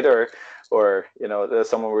value, right? Or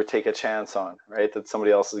someone we take a chance on, right? That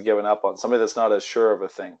somebody else has given up on. Somebody that's not as sure of a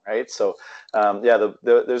thing, right? So,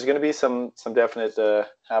 there's going to be some definite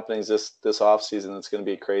happenings this off season. That's going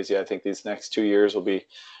to be crazy. I think these next 2 years will be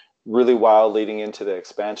really wild leading into the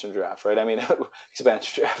expansion draft, right? I mean,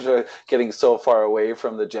 expansion draft, getting so far away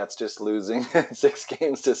from the Jets just losing 6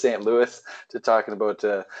 games to St. Louis, to talking about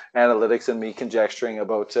analytics and me conjecturing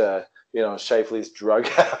about Scheifele's drug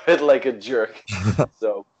habit like a jerk.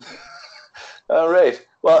 So, all right.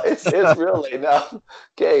 Well, it's real late now.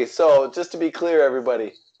 Okay, so just to be clear,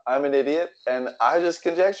 everybody, I'm an idiot, and I'm just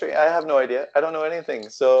conjecturing. I have no idea. I don't know anything.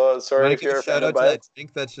 So sorry if you're offended by it. I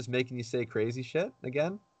think that's just making you say crazy shit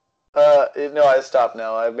again. No, I stopped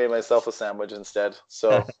now. I've made myself a sandwich instead.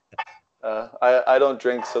 So I don't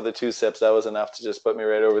drink, so the 2 sips, that was enough to just put me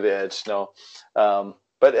right over the edge. No.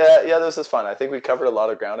 But this is fun. I think we covered a lot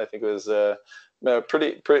of ground. I think it was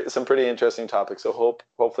some pretty interesting topics. So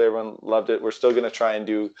hopefully everyone loved it. We're still going to try and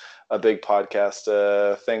do a big podcast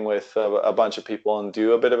thing with a bunch of people and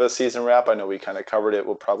do a bit of a season wrap. I know we kind of covered it.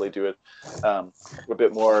 We'll probably do it a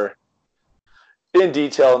bit more in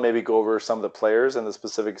detail and maybe go over some of the players and the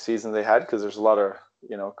specific season they had, because there's a lot of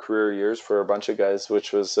career years for a bunch of guys,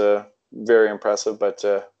 which was very impressive. But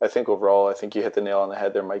I think overall, I think you hit the nail on the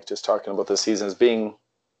head there, Mike, just talking about the season as being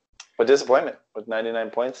a disappointment with 99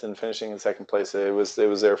 points and finishing in second place. It was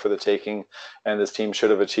there for the taking, and this team should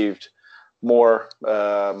have achieved more.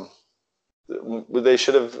 They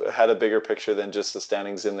should have had a bigger picture than just the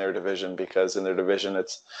standings in their division, because in their division,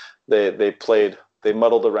 they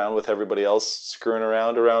muddled around with everybody else, screwing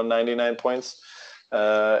around 99 points.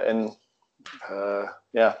 They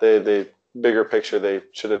bigger picture, they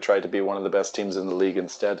should have tried to be one of the best teams in the league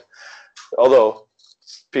instead. Although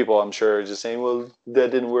people, I'm sure, are just saying, well,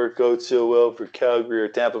 that didn't work out so well for Calgary or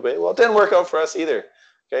Tampa Bay. Well, it didn't work out for us either.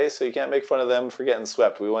 Okay, so you can't make fun of them for getting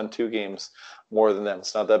swept. We won 2 games more than them.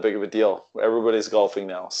 It's not that big of a deal. Everybody's golfing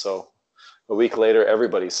now. So a week later,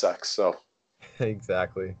 everybody sucks. So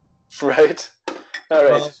exactly. Right. All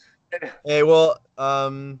right.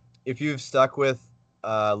 If you've stuck with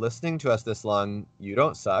listening to us this long, you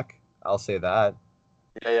don't suck. I'll say that.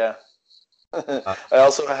 Yeah. I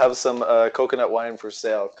also have some coconut wine for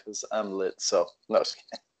sale because I'm lit. So no, just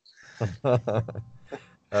kidding.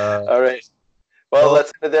 All right. Well,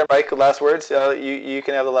 let's end it there, Mike. Last words. You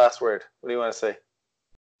can have the last word. What do you want to say?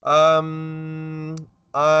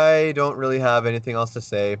 I don't really have anything else to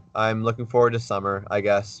say. I'm looking forward to summer, I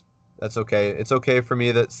guess. That's okay. It's okay for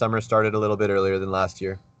me that summer started a little bit earlier than last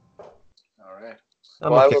year. All right. I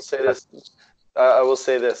will say this. I will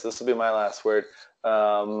say this. This will be my last word.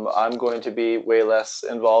 I'm going to be way less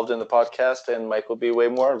involved in the podcast, and Mike will be way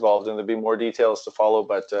more involved, and there'll be more details to follow.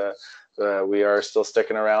 But we are still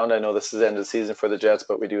sticking around. I know this is the end of the season for the Jets,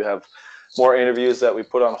 but we do have more interviews that we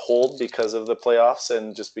put on hold because of the playoffs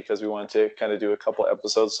and just because we wanted to kind of do a couple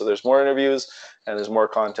episodes. So there's more interviews and there's more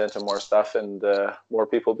content and more stuff and more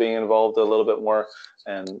people being involved a little bit more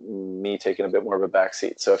and me taking a bit more of a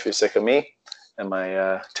backseat. So if you're sick of me and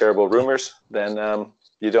my terrible rumors, then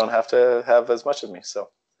you don't have to have as much of me. So.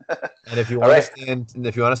 And if you want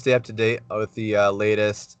to stay up to date with the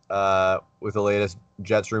latest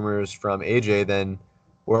Jets rumors from AJ, then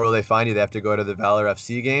where will they find you? They have to go to the Valor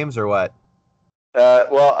FC games or what?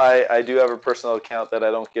 Well, I do have a personal account that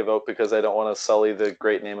I don't give out because I don't want to sully the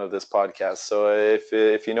great name of this podcast. So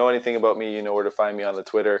if you know anything about me, you know where to find me on the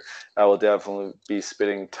Twitter. I will definitely be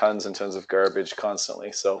spitting tons and tons of garbage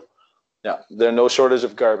constantly. So yeah, there's no shortage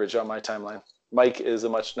of garbage on my timeline. Mike is a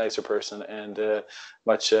much nicer person and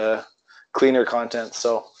much cleaner content.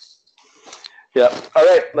 So, yeah. All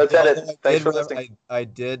right, let's end it. Thanks for listening. I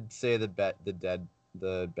did say the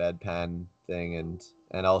bedpan thing,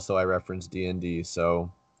 and also I referenced D&D. So,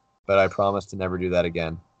 but I promise to never do that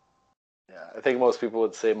again. Yeah, I think most people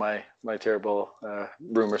would say my terrible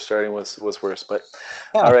rumor starting was worse. But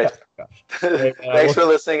all right. Thanks for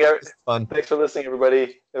listening. Fun. Thanks for listening,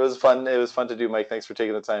 everybody. It was fun. It was fun to do, Mike. Thanks for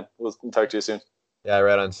taking the time. We'll talk to you soon. Yeah,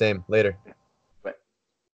 right on. Same. Later. Bye.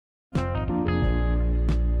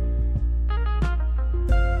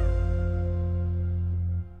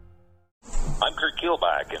 I'm Kurt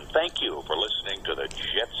Kielbach, and thank you for listening to the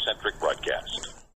Jet Centric